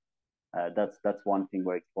part of. That's one thing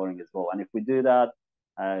we're exploring as well. And if we do that,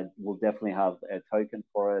 we'll definitely have a token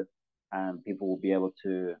for it, and people will be able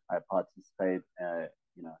to participate,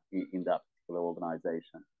 in that particular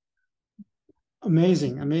organization.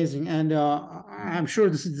 Amazing, amazing, and I'm sure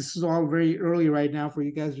this is all very early right now for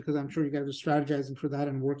you guys because I'm sure you guys are strategizing for that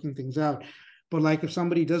and working things out. But like, if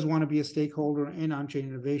somebody does want to be a stakeholder in on-chain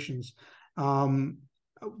innovations,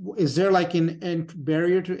 is there like an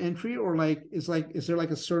barrier to entry, or is there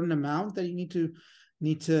like a certain amount that you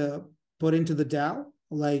need to put into the DAO,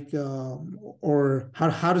 or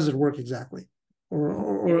how does it work exactly?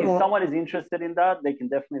 If someone is interested in that, they can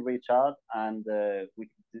definitely reach out, and we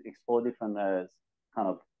can explore different kind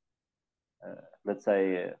of let's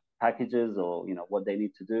say packages, or what they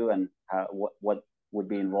need to do and what would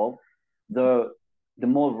be involved. The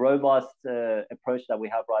more robust approach that we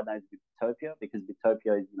have right now is Bittopia, because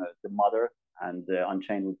Bittopia is the mother, and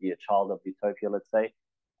Unchained would be a child of Bittopia, let's say.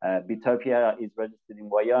 Bittopia is registered in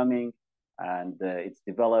Wyoming, and it's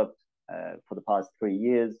developed for the past 3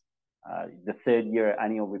 years. The third year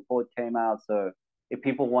annual report came out. So if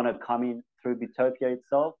people want to come in through Bittopia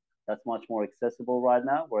itself, that's much more accessible right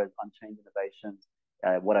now. Whereas Unchained Innovations,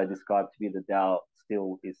 what I described to be the DAO,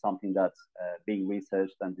 still is something that's being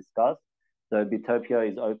researched and discussed. So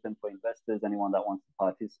Bittopia is open for investors. Anyone that wants to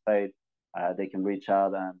participate, they can reach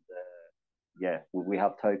out, and we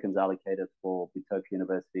have tokens allocated for Bittopia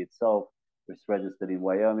University itself, which is registered in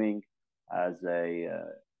Wyoming as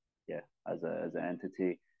an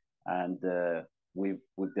entity. And we've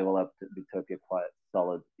developed Bittopia quite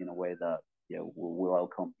solid in a way that we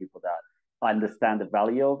welcome people that understand the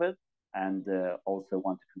value of it and also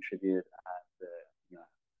want to contribute and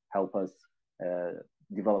help us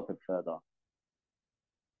develop it further.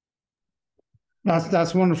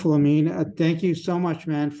 That's wonderful, Amin. Thank you so much,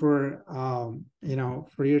 man, for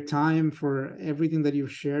for your time, for everything that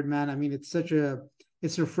you've shared, man. I mean,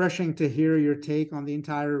 it's refreshing to hear your take on the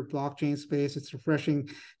entire blockchain space. It's refreshing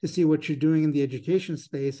to see what you're doing in the education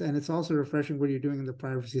space, and it's also refreshing what you're doing in the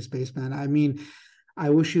privacy space, man. I mean, I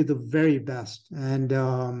wish you the very best, and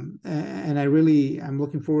I'm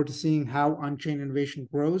looking forward to seeing how on-chain innovation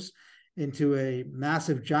grows into a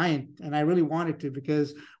massive giant. And I really want it to,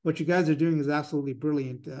 because what you guys are doing is absolutely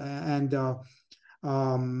brilliant. And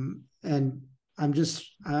I'm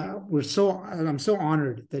so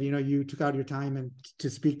honored that you took out your time and to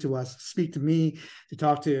speak to us, speak to me, to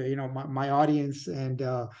talk to my audience, and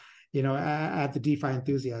at the DeFi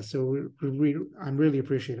Enthusiast. So I'm really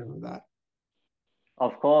appreciative of that.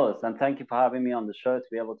 Of course, and thank you for having me on the show to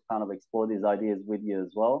be able to kind of explore these ideas with you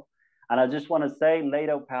as well. And I just want to say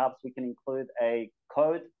later, perhaps we can include a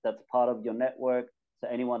code that's part of your network. So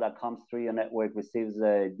anyone that comes through your network receives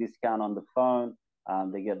a discount on the phone.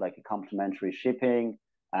 They get like a complimentary shipping.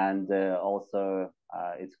 And also,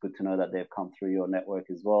 it's good to know that they've come through your network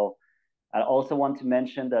as well. I also want to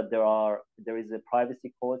mention that there is a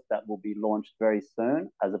privacy course that will be launched very soon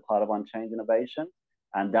as a part of Unchained Innovation.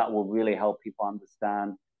 And that will really help people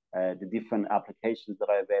understand the different applications that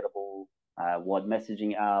are available, what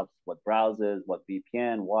messaging apps, what browsers, what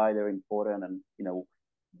VPN, why they're important. And,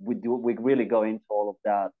 we really go into all of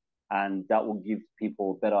that, and that will give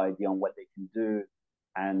people a better idea on what they can do.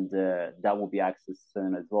 And that will be accessed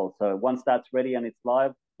soon as well. So once that's ready and it's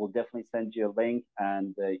live, we'll definitely send you a link.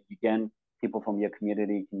 And again, people from your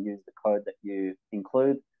community can use the code that you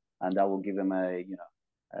include, and that will give them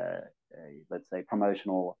let's say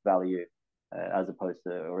promotional value as opposed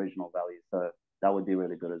to original value. So that would be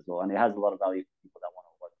really good as well. And it has a lot of value for people that want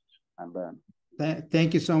to watch and learn.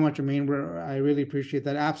 Thank you so much, Amin. I really appreciate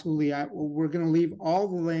that. Absolutely. We're going to leave all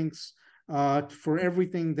the links for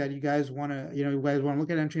everything that you guys want to, you guys want to look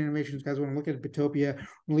at Unchained Innovations, you guys want to look at Bittopia.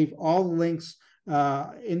 We'll leave all the links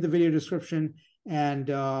in the video description. And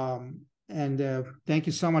thank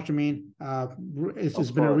you so much, Amin.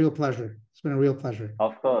 It's been a real pleasure. It's been a real pleasure.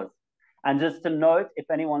 Of course. And just to note, if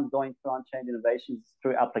anyone's going through Unchained Innovations, it's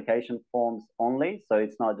through application forms only. So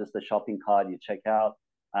it's not just a shopping cart you check out.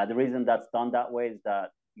 The reason that's done that way is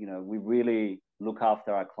that, we really look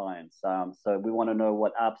after our clients. So we want to know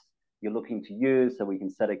what apps you're looking to use, so we can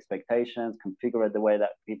set expectations, configure it the way that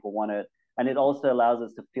people want it. And it also allows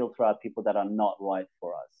us to filter out people that are not right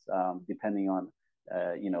for us, depending on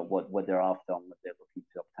what they're after and what they're looking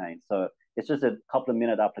to obtain. So it's just a couple of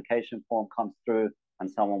minute application form comes through, and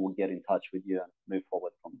someone will get in touch with you and move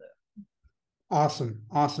forward from there. Awesome,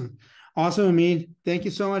 awesome, awesome, Amin. Thank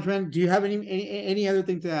you so much, man. Do you have any other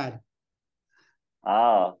thing to add?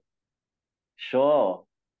 Sure.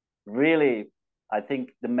 Really, I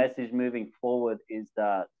think the message moving forward is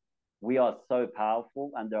that we are so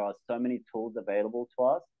powerful and there are so many tools available to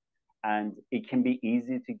us. And it can be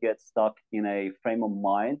easy to get stuck in a frame of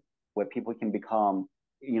mind where people can become,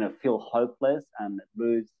 feel hopeless and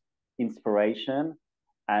lose inspiration.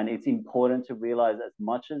 And it's important to realize, as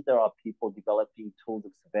much as there are people developing tools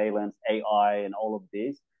of surveillance, AI, and all of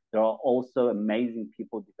this, there are also amazing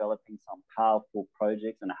people developing some powerful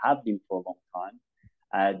projects and have been for a long time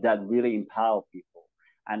that really empower people.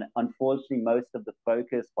 And unfortunately, most of the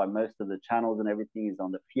focus by most of the channels and everything is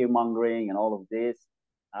on the fear mongering and all of this.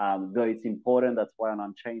 Though it's important, that's why on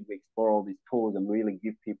Unchained we explore all these tools and really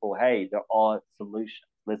give people, hey, there are solutions.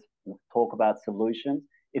 Let's talk about solutions.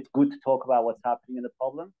 It's good to talk about what's happening in the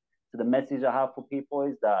problem. So the message I have for people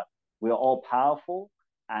is that we are all powerful,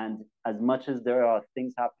 and as much as there are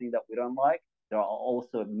things happening that we don't like, there are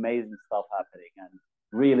also amazing stuff happening. And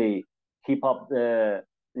really keep up the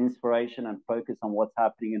inspiration and focus on what's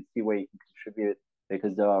happening and see where you can contribute,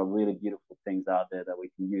 because there are really beautiful things out there that we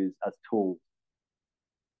can use as tools.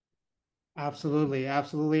 Absolutely,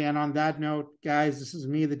 absolutely. And on that note, guys, this is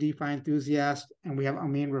me, the DeFi Enthusiast, and we have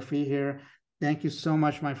Amin Rafiee here. Thank you so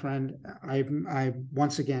much, my friend. I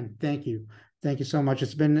once again, thank you. Thank you so much.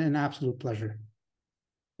 It's been an absolute pleasure.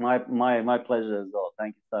 My pleasure as well.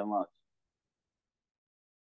 Thank you so much.